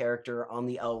this character on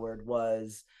the L Word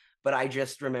was, but I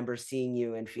just remember seeing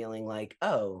you and feeling like,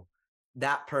 oh,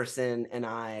 that person and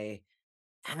I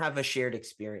have a shared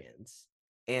experience.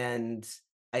 And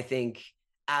I think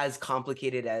as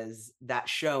complicated as that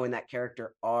show and that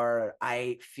character are,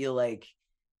 I feel like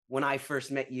when I first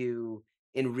met you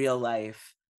in real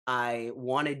life, I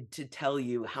wanted to tell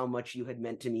you how much you had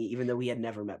meant to me, even though we had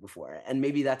never met before. And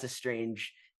maybe that's a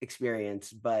strange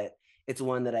experience, but it's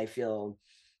one that I feel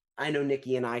I know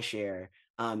Nikki and I share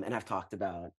and have talked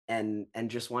about, and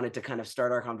just wanted to kind of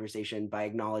start our conversation by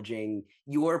acknowledging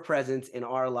your presence in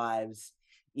our lives,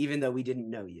 even though we didn't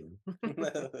know you.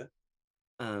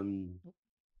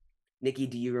 Nikki,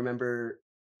 do you remember?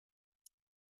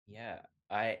 Yeah,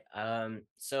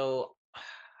 so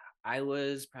I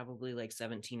was probably like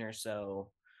 17 or so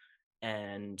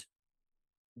and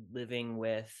living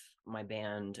with my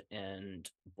band and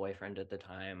boyfriend at the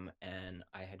time, and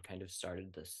I had kind of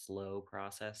started the slow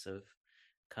process of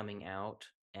coming out,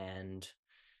 and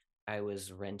I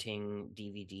was renting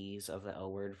DVDs of the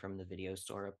L Word from the video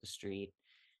store up the street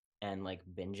and like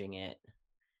binging it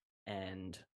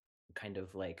and kind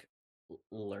of like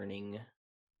learning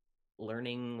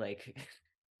like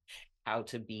how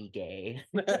to be gay.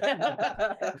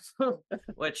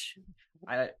 Which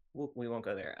we won't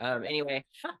go there. Anyway,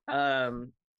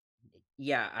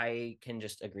 yeah, I can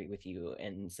just agree with you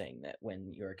in saying that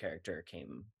when your character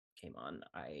came on,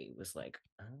 I was like,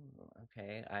 oh,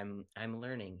 okay, I'm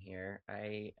learning here.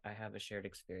 I have a shared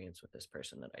experience with this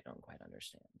person that I don't quite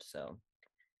understand. So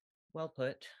well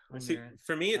put. See,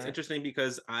 for me, it's interesting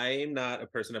because I'm not a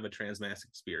person of a transmass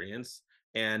experience,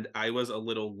 and I was a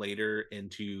little later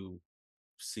into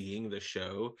seeing the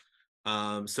show.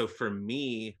 So for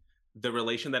me, the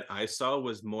relation that I saw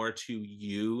was more to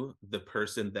you, the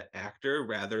person, the actor,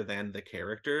 rather than the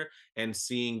character, and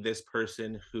seeing this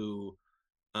person who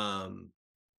um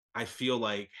I feel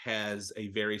like has a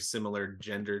very similar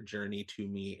gender journey to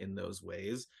me in those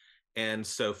ways. And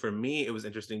so for me, it was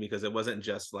interesting because it wasn't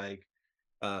just like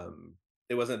um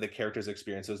it wasn't the character's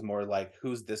experience, it was more like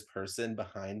who's this person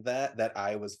behind that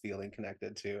I was feeling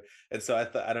connected to. And so I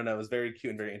thought, I don't know, it was very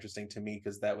cute and very interesting to me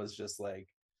because that was just like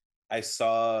I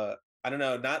saw, I don't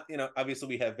know, not, obviously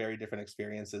we have very different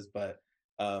experiences, but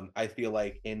I feel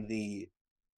like in the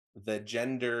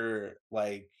gender,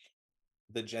 like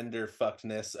the gender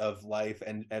fuckedness of life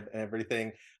and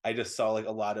everything, I just saw like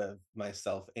a lot of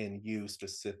myself in you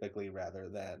specifically rather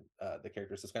than the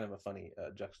characters. It's kind of a funny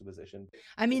juxtaposition.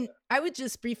 I mean, I would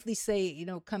just briefly say,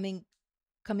 coming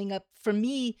up for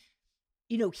me,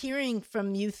 hearing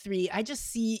from you three, I just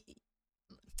see,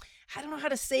 I don't know how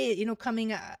to say it,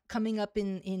 coming up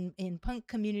in punk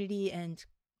community and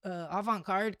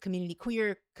avant-garde community,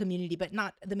 queer community, but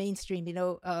not the mainstream,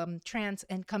 trans,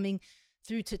 and coming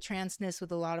through to transness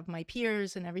with a lot of my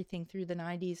peers and everything through the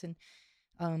 90s, and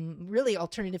really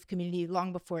alternative community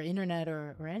long before internet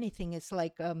or anything. It's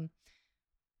like the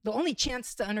only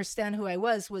chance to understand who I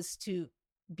was to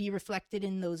be reflected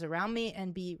in those around me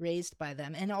and be raised by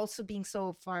them, and also being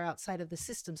so far outside of the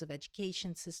systems of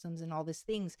education systems and all these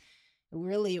things.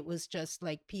 Really, it was just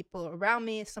like people around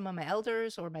me, some of my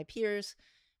elders or my peers,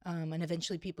 and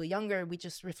eventually people younger, we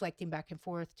just reflecting back and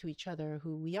forth to each other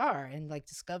who we are and like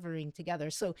discovering together.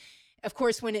 So of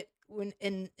course when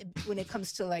it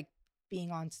comes to like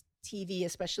being on TV,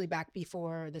 especially back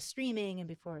before the streaming and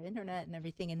before internet and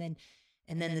everything, and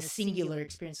then the singular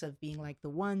experience of being like the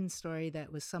one story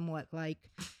that was somewhat like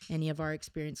any of our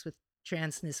experience with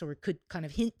transness or could kind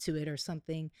of hint to it or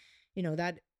something,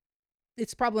 that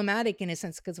it's problematic in a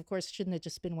sense, because of course it shouldn't have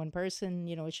just been one person.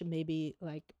 It should maybe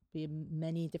like be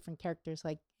many different characters,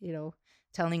 like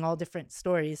telling all different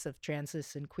stories of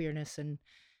transness and queerness and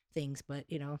things. But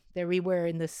there we were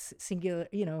in this singular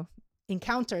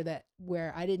encounter that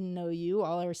where I didn't know you,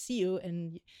 all ever see you,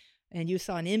 and you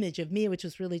saw an image of me, which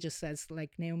was really just as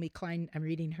like Naomi Klein. I'm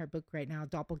reading her book right now,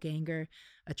 Doppelganger,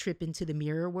 A Trip into the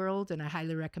Mirror World, and I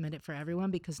highly recommend it for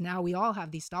everyone, because now we all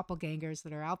have these doppelgangers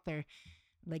that are out there,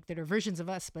 like that are versions of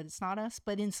us, but it's not us.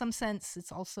 But in some sense,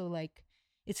 it's also like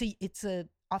it's a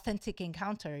authentic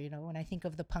encounter. When I think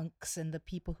of the punks and the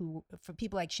people who, for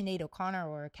people like Sinead O'Connor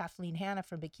or Kathleen Hanna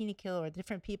from Bikini Kill, or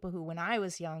different people who, when I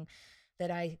was young,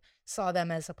 that I saw them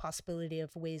as a possibility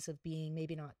of ways of being,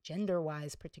 maybe not gender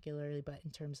wise particularly, but in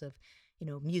terms of,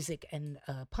 music and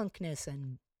punkness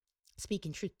and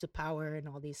speaking truth to power and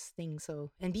all these things. So,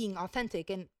 and being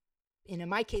authentic, and in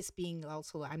my case, being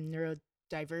also, I'm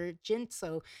neurodivergent,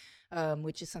 so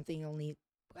which is something only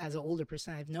as an older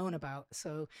person I've known about.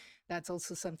 So that's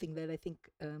also something that I think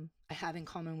I have in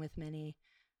common with many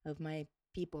of my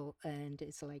people. And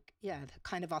it's like, yeah, the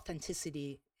kind of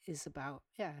authenticity is about,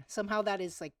 yeah, somehow that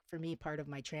is like for me part of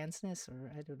my transness,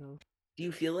 or I don't know. Do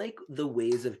you feel like the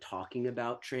ways of talking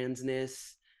about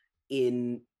transness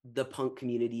in the punk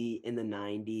community in the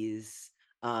 90s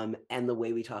and the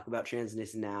way we talk about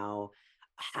transness now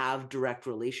have direct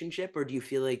relationship, or do you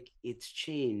feel like it's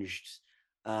changed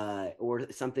or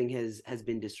something has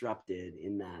been disrupted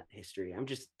in that history? I'm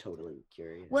just totally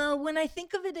curious. Well, when I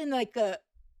think of it in like a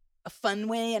fun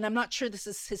way, and I'm not sure this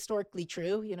is historically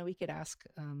true, we could ask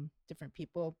different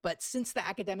people, but since the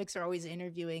academics are always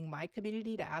interviewing my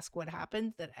community to ask what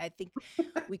happened, that I think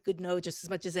we could know just as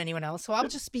much as anyone else. So I'll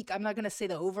just speak, I'm not going to say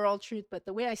the overall truth, but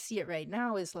the way I see it right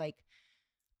now is like,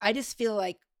 I just feel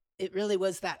like it really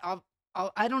was that,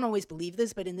 I don't always believe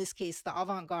this, but in this case, the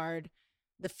avant-garde,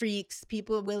 the freaks,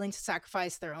 people willing to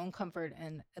sacrifice their own comfort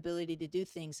and ability to do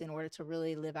things in order to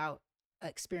really live out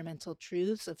experimental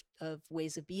truths of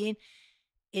ways of being.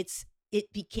 It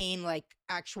became like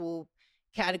actual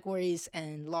categories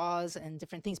and laws and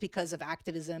different things because of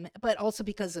activism, but also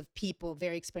because of people,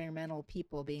 very experimental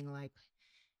people being like,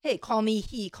 hey, call me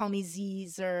he, call me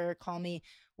Zer, call me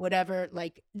whatever,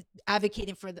 like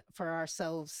advocating for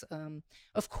ourselves.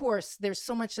 Of course, there's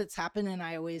so much that's happened, and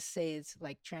I always say it's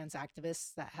like trans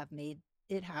activists that have made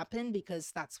it happen,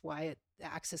 because that's why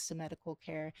access to medical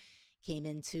care came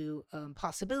into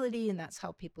possibility, and that's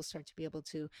how people start to be able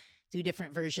to do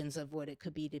different versions of what it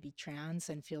could be to be trans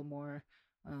and feel more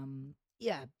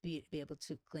be able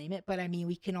to claim it. But I mean,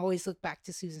 we can always look back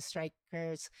to Susan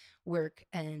Stryker's work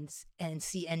and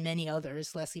see, and many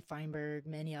others, Leslie Feinberg,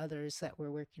 many others that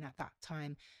were working at that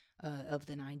time of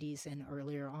the 90s and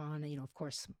earlier on, you know, of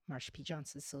course, Marsha P.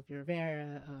 Johnson, Sylvia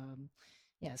Rivera,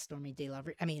 Stormy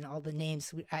Daylight. I mean, all the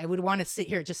names. I would want to sit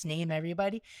here just name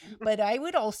everybody, but I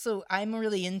would also. I'm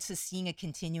really into seeing a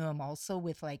continuum also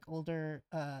with like older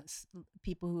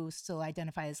people who still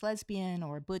identify as lesbian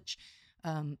or butch.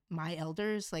 My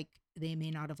elders, like they may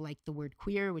not have liked the word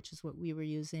queer, which is what we were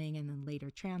using, and then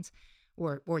later trans,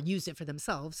 or used it for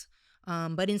themselves.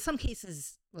 But in some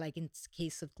cases, like in the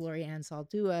case of Gloria Ann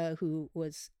Zaldúa, who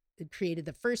created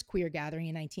the first queer gathering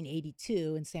in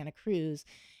 1982 in Santa Cruz,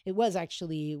 it was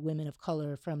actually women of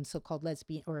color from so-called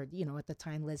lesbian, or you know, at the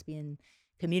time lesbian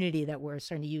community, that were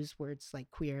starting to use words like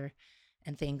queer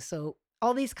and things. So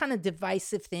all these kind of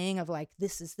divisive thing of like,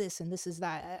 this is this and this is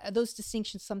that, those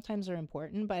distinctions sometimes are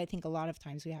important, but I think a lot of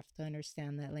times we have to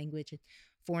understand that language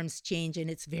forms change,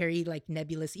 and it's very like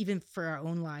nebulous, even for our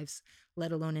own lives,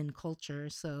 let alone in culture.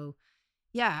 So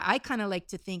yeah, I kind of like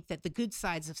to think that the good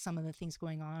sides of some of the things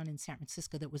going on in San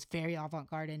Francisco that was very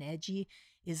avant-garde and edgy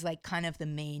is like kind of the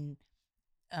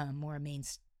more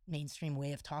mainstream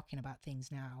way of talking about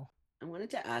things now. I wanted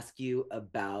to ask you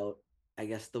about, I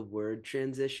guess, the word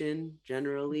transition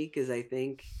generally, because I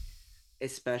think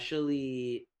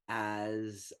especially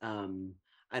as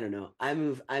I don't know, I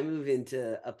move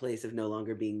into a place of no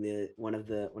longer being one of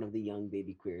the young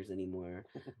baby queers anymore.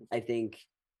 I think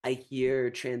I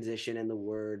hear transition and the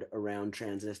word around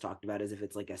transness talked about as if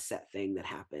it's like a set thing that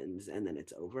happens and then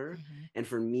it's over. Mm-hmm. And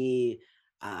for me,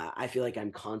 I feel like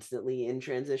I'm constantly in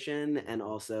transition, and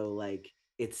also like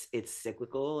it's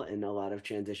cyclical, and a lot of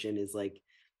transition is like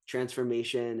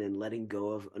transformation and letting go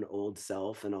of an old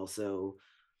self, and also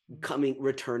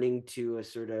returning to a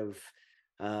sort of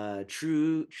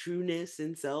trueness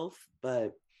in self.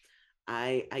 But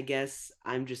I guess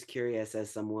I'm just curious,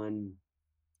 as someone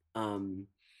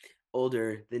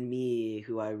older than me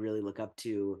who I really look up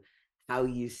to, how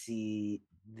you see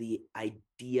the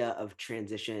idea of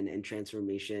transition and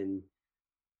transformation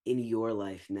in your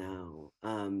life now,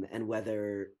 and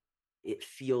whether it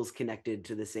feels connected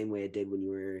to the same way it did when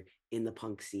you were in the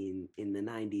punk scene in the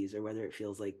 90s, or whether it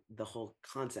feels like the whole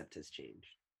concept has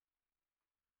changed,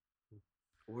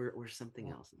 or something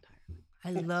else entirely.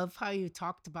 I love how you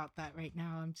talked about that right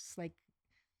now. I'm just like,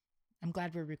 I'm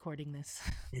glad we're recording this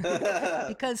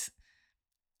because,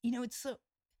 you know, it's so,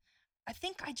 I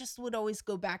think I just would always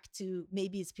go back to,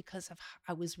 maybe it's because of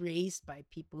I was raised by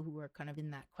people who are kind of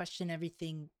in that question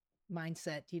everything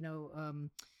mindset, you know,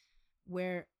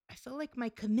 where I felt like my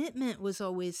commitment was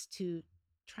always to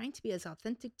trying to be as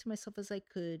authentic to myself as I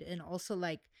could, and also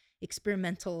like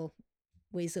experimental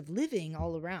ways of living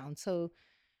all around. So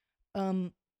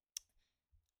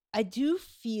I do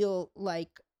feel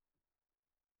like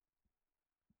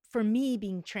for me,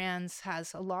 being trans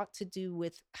has a lot to do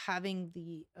with having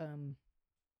the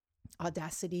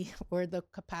audacity or the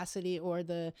capacity or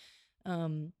the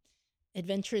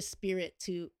adventurous spirit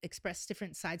to express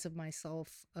different sides of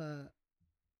myself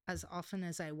as often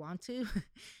as I want to,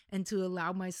 and to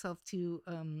allow myself to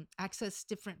access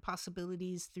different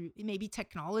possibilities through maybe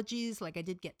technologies. Like I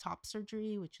did get top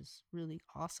surgery, which is really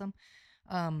awesome.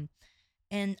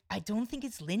 And I don't think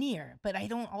it's linear, but I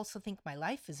don't also think my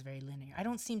life is very linear. I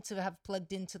don't seem to have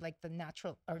plugged into like the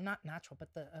natural, or not natural,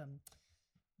 but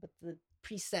the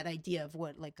preset idea of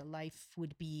what like a life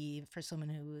would be for someone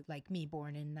who, like me,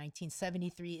 born in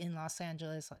 1973 in Los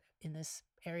Angeles, in this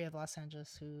area of Los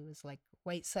Angeles, who is like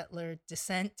white settler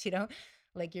descent, you know,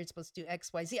 like you're supposed to do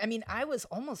X, Y, Z. I mean, I was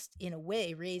almost in a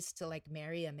way raised to like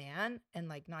marry a man and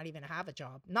like not even have a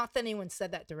job. Not that anyone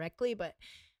said that directly, but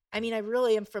I mean, I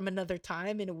really am from another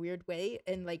time in a weird way.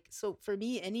 And like, so for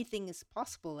me, anything is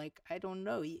possible. Like, I don't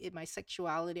know, in my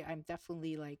sexuality, I'm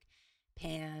definitely like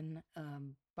pan,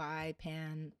 bi,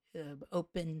 pan,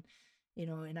 open, you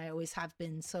know, and I always have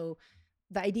been. So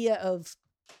the idea of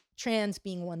trans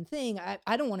being one thing,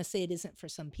 I don't want to say it isn't for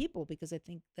some people, because I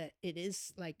think that it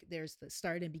is. Like there's the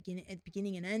start and beginning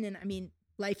and end. And I mean,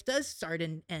 life does start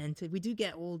and end. We do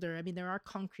get older. I mean, there are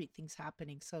concrete things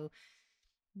happening. So,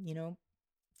 you know,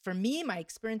 for me, my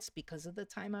experience, because of the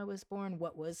time I was born,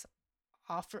 what was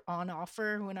on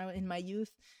offer when I was in my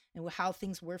youth, and how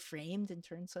things were framed in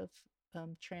terms of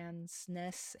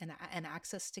transness and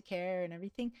access to care and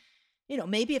everything.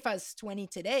 Maybe if I was 20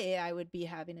 today, I would be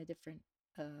having a different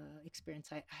experience.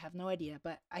 I have no idea,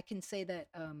 but I can say that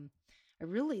I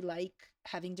really like,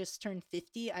 having just turned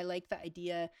 50, I like the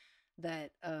idea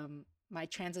that my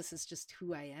transness is just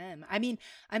who I am. I mean,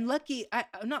 I'm lucky.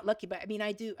 I'm not lucky, but I mean,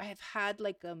 I have had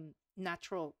like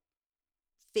natural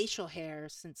facial hair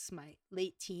since my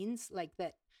late teens, like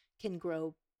that can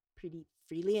grow pretty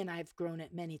freely, and I've grown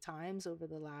it many times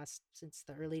since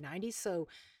the early 90s. So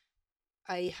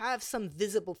I have some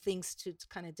visible things to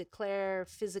kind of declare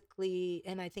physically,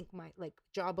 and I think my like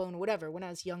jawbone, whatever. When I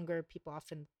was younger, people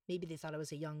often, maybe they thought I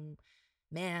was a young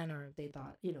man, or they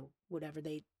thought, whatever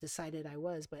they decided I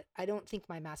was. But I don't think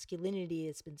my masculinity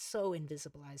has been so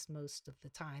invisibilized most of the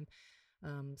time.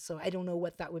 So I don't know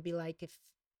what that would be like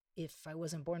if I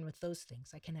wasn't born with those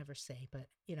things. I can never say, but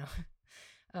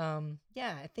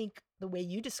yeah, I think the way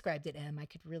you described it, Em, I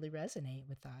could really resonate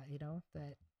with that.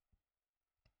 That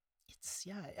it's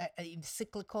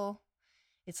cyclical.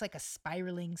 It's like a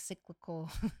spiraling cyclical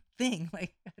thing.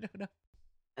 Like, I don't know.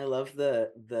 I love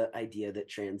the idea that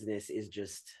transness is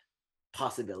just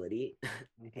possibility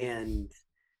and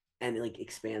like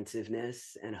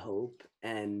expansiveness and hope.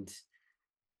 And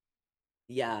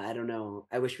yeah, I don't know.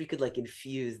 I wish we could like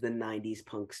infuse the 90s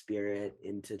punk spirit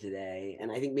into today.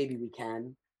 And I think maybe we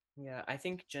can. Yeah, I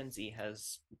think Gen Z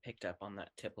has picked up on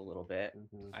that tip a little bit.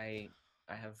 I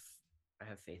have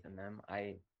faith in them.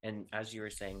 And as you were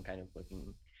saying, kind of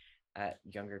looking at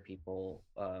younger people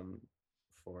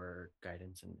for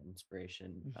guidance and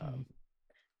inspiration,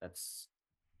 that's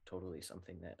totally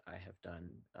something that I have done.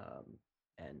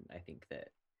 And I think that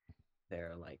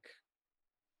their like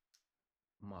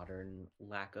modern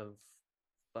lack of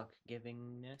fuck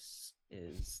givingness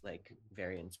is like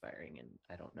very inspiring, and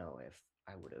I don't know if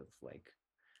I would have like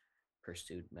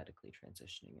pursued medically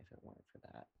transitioning if it weren't for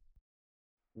that.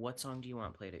 What song do you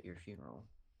want played at your funeral?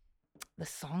 The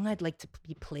song I'd like to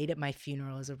be played at my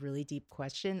funeral is a really deep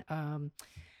question.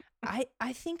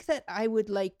 I think that I would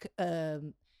like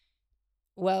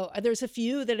well, there's a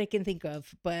few that I can think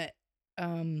of, but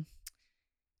I'm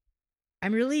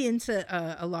really into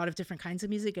a lot of different kinds of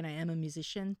music, and I am a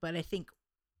musician, but I think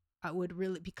I would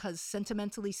really, because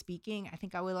sentimentally speaking, I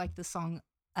think I would like the song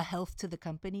A Health to the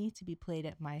Company to be played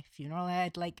at my funeral.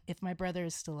 I'd like, if my brother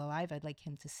is still alive, I'd like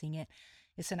him to sing it.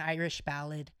 It's an Irish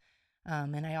ballad,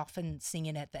 and I often sing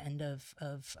it at the end of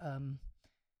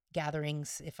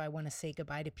gatherings if I want to say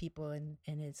goodbye to people, and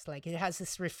it's like, it has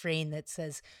this refrain that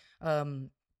says,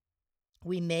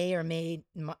 we may or may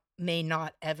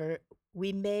not ever,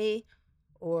 we may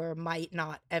or might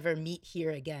not ever meet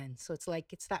here again. So it's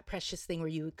like, it's that precious thing where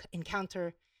you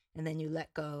encounter and then you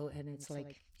let go, and it's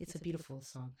like it's a beautiful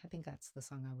song. I think that's the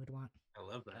song I would want. I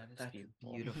love that. That's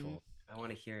beautiful. I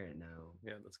want to hear it now.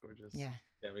 Yeah, that's gorgeous. Yeah,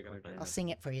 we gotta find I'll sing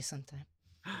it for you sometime.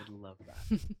 I would love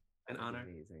that. An honor.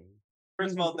 Amazing.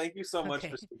 First of all, thank you so much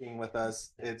Okay. for speaking with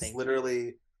us. It's Thank you.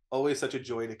 literally always such a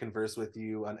joy to converse with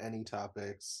you on any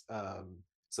topics.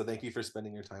 So thank you for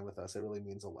spending your time with us. It really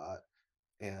means a lot.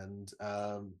 And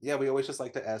yeah, we always just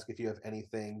like to ask if you have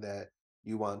anything that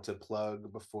you want to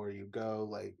plug before you go,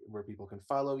 like where people can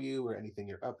follow you, or anything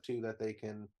you're up to that they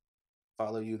can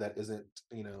follow you that isn't,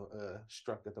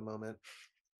 struck at the moment.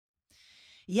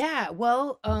 Yeah,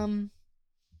 well, could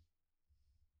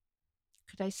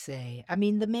I say? I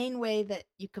mean, the main way that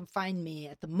you can find me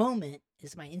at the moment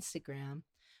is my Instagram,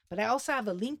 but I also have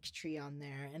a link tree on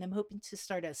there, and I'm hoping to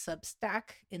start a Substack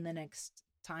in the next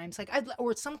times, like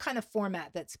or some kind of format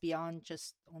that's beyond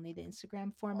just only the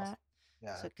Instagram format,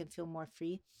 Yeah. so it can feel more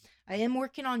free. I am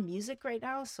working on music right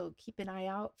now, so keep an eye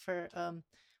out for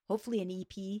hopefully an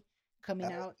EP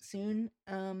coming out soon.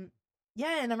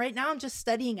 Yeah, and right now I'm just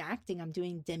studying acting. I'm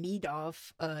doing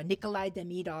Demidov. Nikolai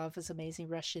Demidov is an amazing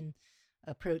Russian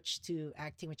approach to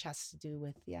acting, which has to do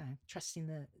with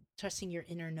trusting your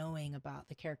inner knowing about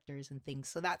the characters and things.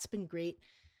 So that's been great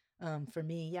for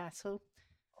me. Yeah, so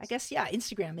I guess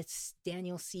Instagram, it's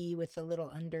Daniel C with a little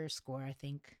underscore, I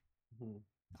think.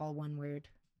 All one word.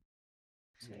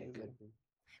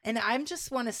 And I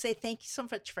just want to say thank you so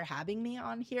much for having me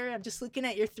on here. I'm just looking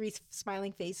at your three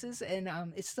smiling faces, and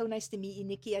it's so nice to meet you,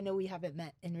 Nikki. I know we haven't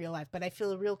met in real life, but I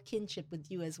feel a real kinship with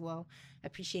you as well. I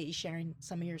appreciate you sharing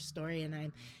some of your story, and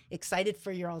I'm excited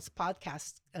for your all's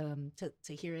podcast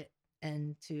to hear it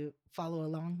and to follow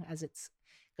along as it's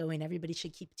going. Everybody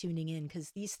should keep tuning in,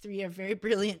 because these three are very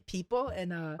brilliant people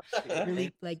and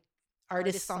really like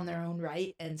artists on their own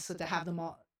right. And so to have them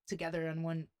all together on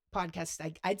one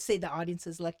podcast. I'd say the audience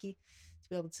is lucky to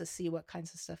be able to see what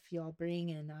kinds of stuff y'all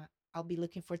bring, and I'll be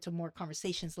looking forward to more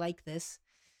conversations like this.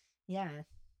 Yeah.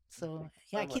 So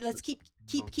yeah, let's keep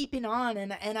keeping on,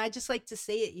 and I just like to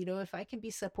say it. You know, if I can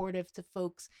be supportive to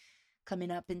folks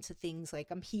coming up into things, like,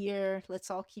 I'm here. Let's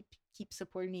all keep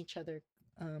supporting each other.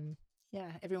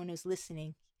 Yeah, everyone who's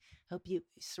listening, hope you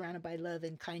surrounded by love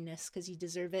and kindness, because you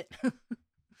deserve it.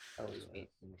 Oh, sweet.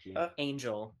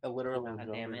 Angel. A literal God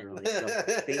angel. damn it. Literally. So,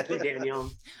 thank you,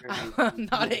 Daniel. I'm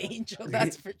not an angel,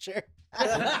 that's for sure.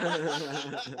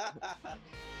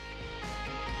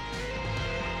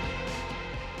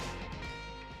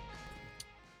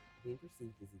 Being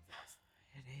perceived is exhausting,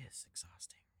 It is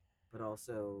exhausting. but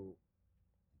also,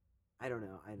 I don't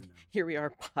know. Here we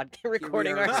are Here we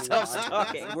recording are doing ourselves podcasts.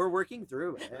 talking. We're working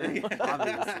through it.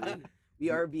 Obviously, we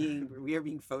are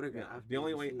being photographed. The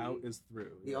only way See? out is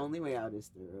through. The only way out is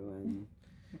through, and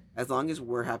as long as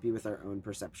we're happy with our own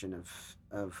perception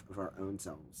of our own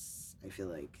selves, I feel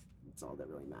like it's all that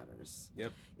really matters.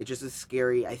 Yep. It just is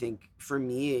scary. I think for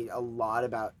me, a lot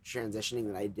about transitioning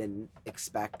that I didn't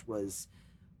expect was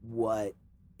what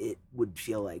it would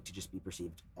feel like to just be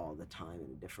perceived all the time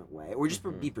in a different way, or just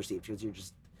be perceived,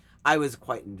 because I was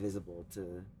quite invisible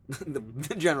to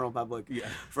the general public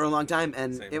for a long time,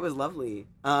 and Same. it was lovely.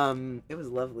 It was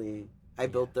lovely. I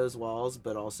built those walls,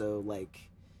 but also, like,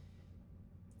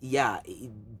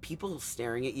 people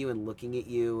staring at you and looking at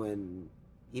you, and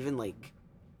even like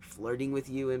flirting with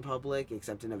you in public,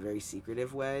 except in a very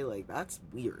secretive way, like, that's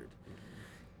weird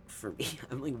for me.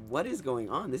 I'm like, what is going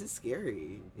on? This is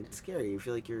scary. It's scary. I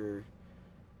feel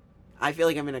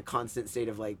like I'm in a constant state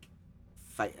of, like,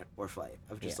 fight or flight,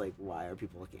 of just like, why are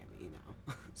people looking at me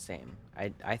now? Same.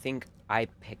 I think I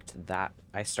picked that.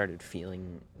 I started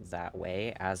feeling that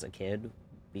way as a kid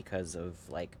because of,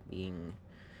 like, being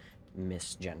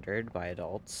misgendered by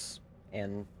adults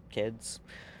and kids.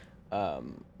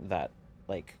 That,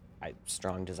 like, I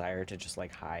strong desire to just,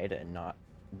 like, hide and not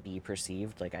be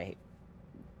perceived. Like,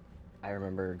 I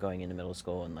remember going into middle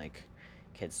school and, like,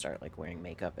 kids start, like, wearing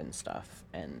makeup and stuff,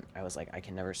 and I was like, I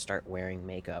can never start wearing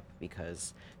makeup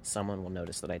because someone will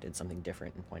notice that I did something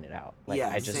different and point it out. Like,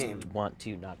 I just want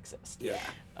to not exist.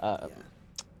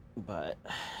 But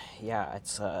yeah,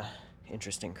 it's a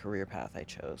interesting career path I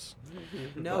chose.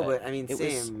 No, but I mean,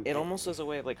 it almost was a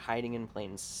way of, like, hiding in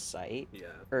plain sight.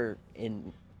 Or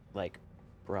in, like,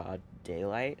 broad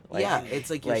daylight. Like,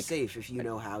 it's like you're safe if you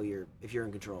know if you're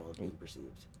in control of being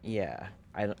perceived. Yeah,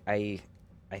 I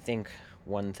think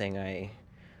one thing I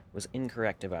was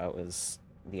incorrect about was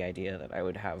the idea that I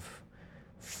would have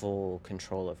full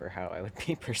control over how I would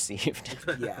be perceived.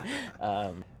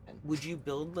 Would you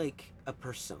build, like, a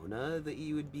persona that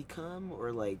you would become,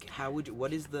 or, like, what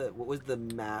was the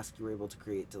mask you were able to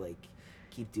create to, like,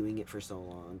 keep doing it for so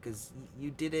long? Because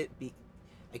you did it.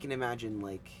 I can imagine,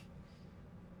 like,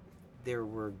 there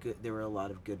were a lot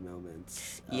of good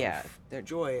moments. Of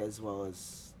joy as well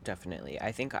as. Definitely.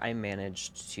 I think I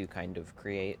managed to kind of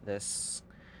create this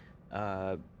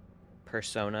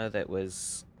persona that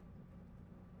was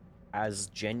as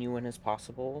genuine as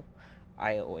possible.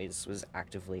 I always was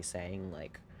actively saying,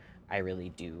 like, I really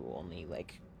do only,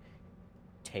 like,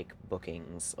 take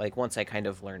bookings. Like, once I kind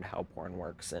of learned how porn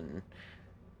works and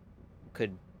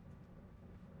could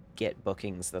get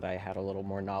bookings that I had a little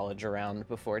more knowledge around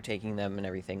before taking them and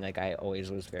everything, like, I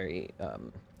always was very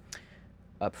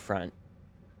upfront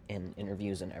in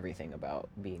interviews and everything about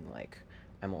being like,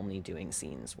 I'm only doing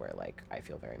scenes where, like, I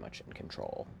feel very much in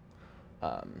control,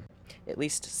 at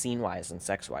least scene-wise and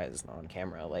sex-wise on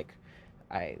camera. Like,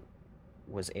 I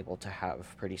was able to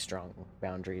have pretty strong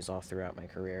boundaries all throughout my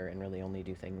career and really only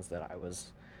do things that I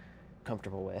was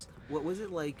comfortable with. What was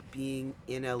it like being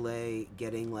in LA,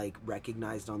 getting, like,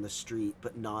 recognized on the street,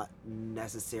 but not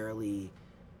necessarily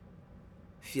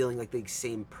feeling like the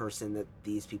same person that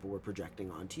these people were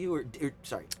projecting onto you? Or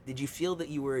sorry, did you feel that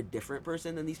you were a different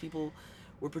person than these people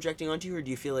were projecting onto you? Or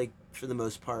do you feel like, for the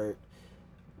most part,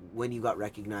 when you got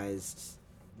recognized,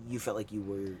 you felt like you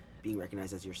were being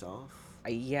recognized as yourself?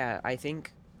 I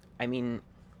think, I mean,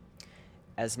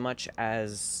 as much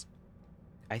as,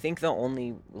 I think the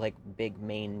only, like, big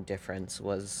main difference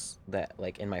was that,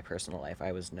 like, in my personal life,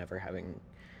 I was never having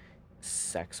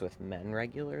sex with men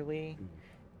regularly.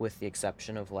 With the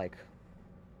exception of, like,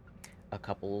 a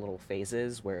couple little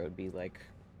phases where it would be, like,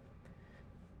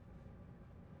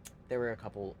 there were a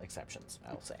couple exceptions,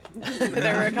 I'll say.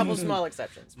 There were a couple small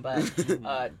exceptions, but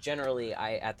generally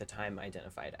I, at the time,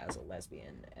 identified as a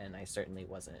lesbian, and I certainly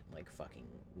wasn't, like, fucking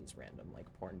these random, like,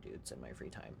 porn dudes in my free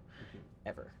time,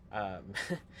 ever.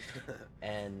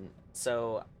 And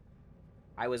so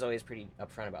I was always pretty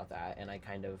upfront about that, and I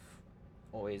kind of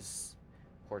always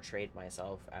portrayed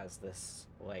myself as this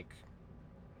like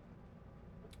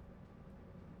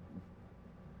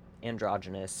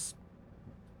androgynous,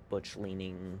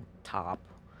 butch-leaning top.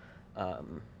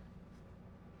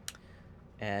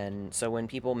 And so when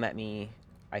people met me,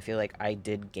 I feel like I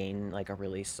did gain like a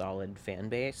really solid fan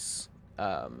base.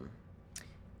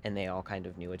 And they all kind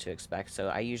of knew what to expect. So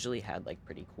I usually had like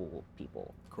pretty cool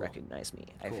people recognize me.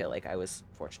 I feel like I was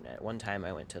fortunate. One time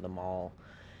I went to the mall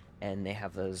and they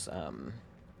have those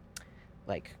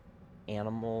like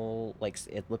animal, like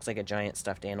it looks like a giant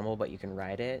stuffed animal, but you can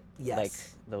ride it. Yes. Like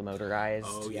the motorized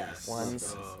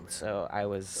ones. Oh, man. So I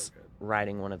was So good.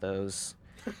 riding one of those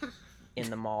in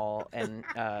the mall and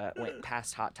went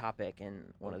past Hot Topic,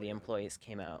 and one of the employees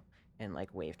came out and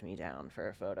like waved me down for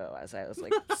a photo as I was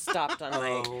like stopped on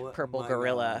my purple my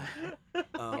gorilla.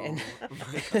 Oh And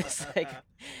my this like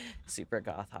super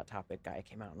goth Hot Topic guy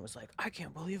came out and was like, I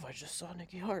can't believe I just saw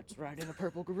Nikki Hartz riding a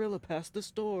purple gorilla past the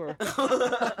store.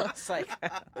 It's like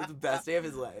It's the best day of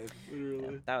his life.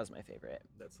 Literally. yeah, that was my favorite.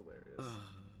 That's hilarious.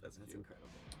 That's cute. incredible.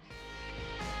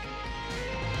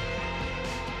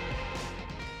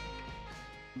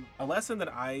 A lesson that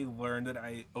I learned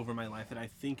over my life that I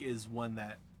think is one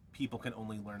that people can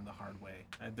only learn the hard way.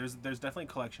 There's definitely a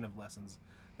collection of lessons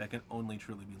that can only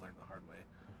truly be learned the hard way.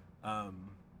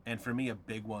 And for me, a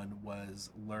big one was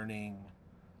learning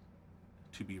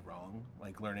to be wrong,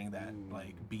 like learning that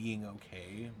like being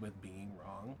okay with being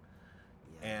wrong.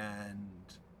 And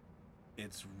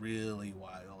it's really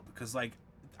wild because like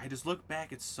I just look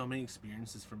back at so many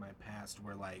experiences from my past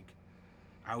where like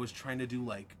I was trying to do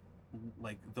like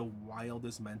the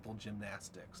wildest mental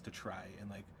gymnastics to try and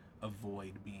like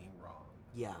avoid being wrong,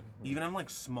 Yeah. even on like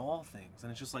small things.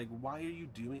 And it's just like, why are you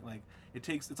doing like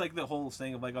it's like the whole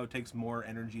saying of like, oh, it takes more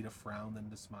energy to frown than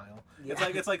to smile. Yeah.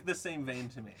 It's like the same vein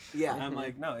to me. Yeah. And I'm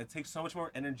like, no, it takes so much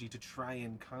more energy to try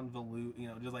and convolute,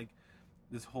 just like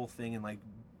this whole thing and like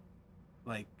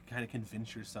kind of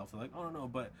convince yourself that like, oh no,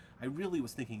 but I really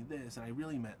was thinking this and I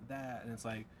really meant that. And it's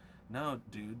like, no,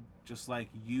 dude, just like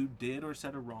you did or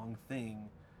said a wrong thing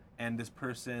and this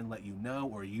person let you know,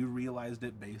 or you realized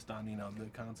it based on, the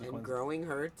consequences. And growing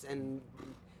hurts, and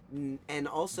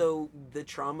also the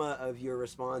trauma of your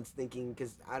response, thinking,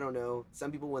 because I don't know,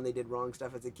 some people when they did wrong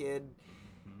stuff as a kid,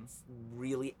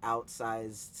 really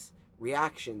outsized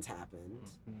reactions happened,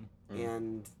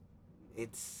 and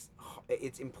it's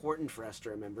important for us to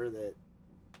remember that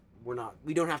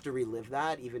we don't have to relive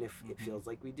that, even if it feels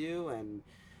like we do, and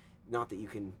not that you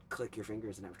can click your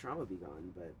fingers and have trauma be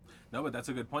gone, but no, but that's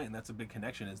a good point, and that's a big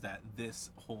connection, is that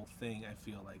this whole thing, I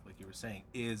feel like you were saying,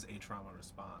 is a trauma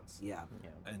response. yeah.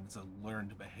 And it's a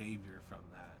learned behavior from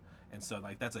that. And so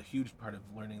like that's a huge part of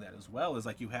learning that as well, is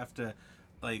like you have to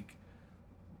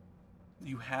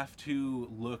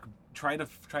try to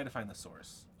find the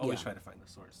source. Always Yeah. try to find the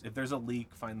source. If there's a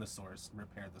leak, find the source,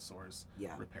 repair the source,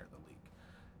 Yeah. repair the leak.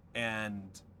 And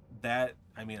that,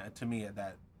 I mean, to me,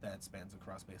 that spans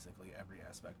across basically every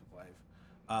aspect of life.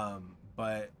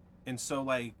 And so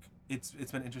like it's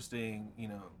been interesting,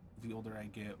 the older I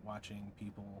get, watching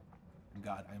people,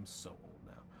 God, I'm so old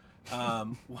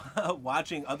now.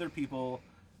 Watching other people,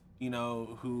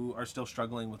 who are still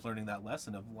struggling with learning that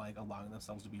lesson of like allowing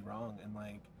themselves to be wrong, and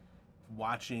like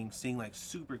seeing like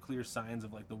super clear signs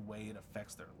of like the way it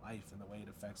affects their life and the way it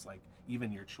affects like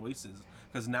even your choices.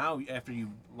 Because now after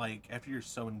you're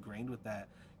so ingrained with that,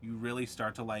 you really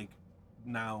start to like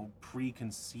now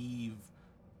preconceive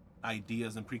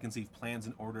ideas and preconceived plans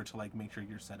in order to like make sure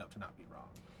you're set up to not be wrong.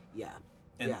 Yeah.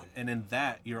 And in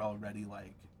that you're already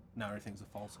like, now everything's a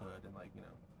falsehood, and like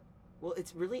Well,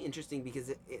 it's really interesting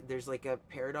because there's like a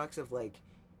paradox of like,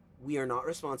 we are not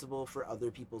responsible for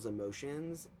other people's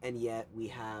emotions, and yet we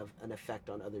have an effect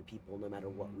on other people no matter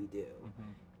what we do.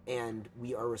 And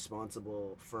we are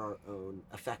responsible for our own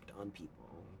effect on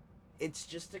people. It's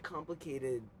just a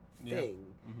complicated thing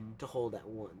to hold at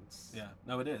once. Yeah,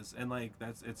 no, it is. And like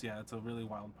it's a really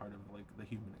wild part of like the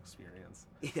human experience.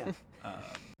 Yeah.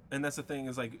 And that's the thing,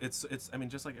 is like it's I mean,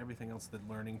 just like everything else, the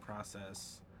learning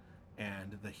process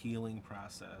and the healing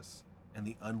process and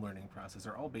the unlearning process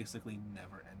are all basically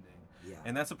never ending. Yeah.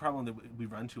 And that's a problem that we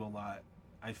run to a lot,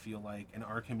 I feel like, in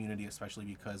our community, especially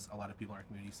because a lot of people in our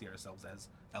community see ourselves as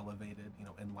elevated,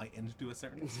 enlightened to a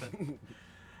certain extent.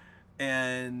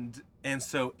 And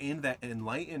so in that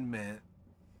enlightenment,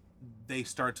 they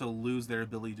start to lose their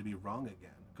ability to be wrong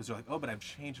again. Because they're like, oh, but I've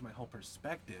changed my whole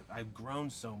perspective. I've grown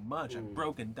so much. I've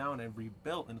broken down. I've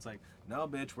rebuilt. And it's like, no,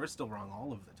 bitch, we're still wrong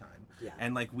all of the time. Yeah.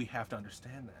 And like, we have to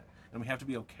understand that. And we have to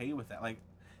be okay with that. Like,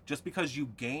 just because you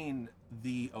gain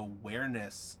the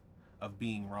awareness of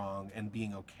being wrong and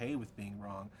being okay with being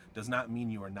wrong does not mean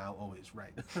you are now always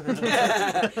right.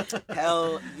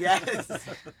 Hell yes.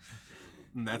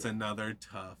 And that's another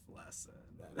tough lesson.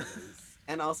 That is.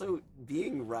 And also,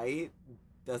 being right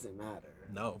doesn't matter.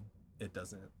 No, it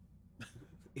doesn't.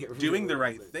 It Doing the really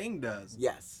right doesn't. thing does.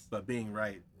 Yes. But being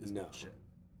right is No. bullshit.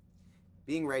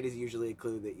 Being right is usually a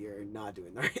clue that you're not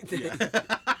doing the right thing.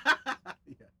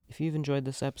 Yeah. If you've enjoyed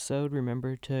this episode,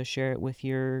 remember to share it with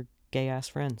your gay-ass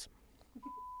friends.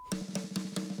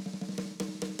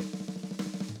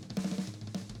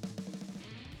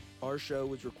 Our show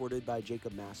was recorded by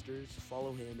Jacob Masters.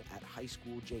 Follow him at High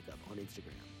School Jacob on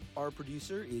Instagram. Our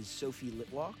producer is Sophie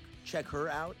Litwalk. Check her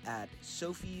out at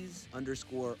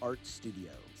Sophie's_art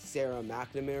studio. Sarah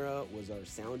McNamara was our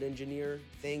sound engineer.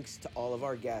 Thanks to all of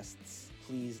our guests.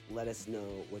 Please let us know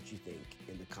what you think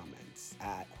in the comments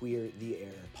at Queer the Air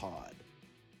Pod.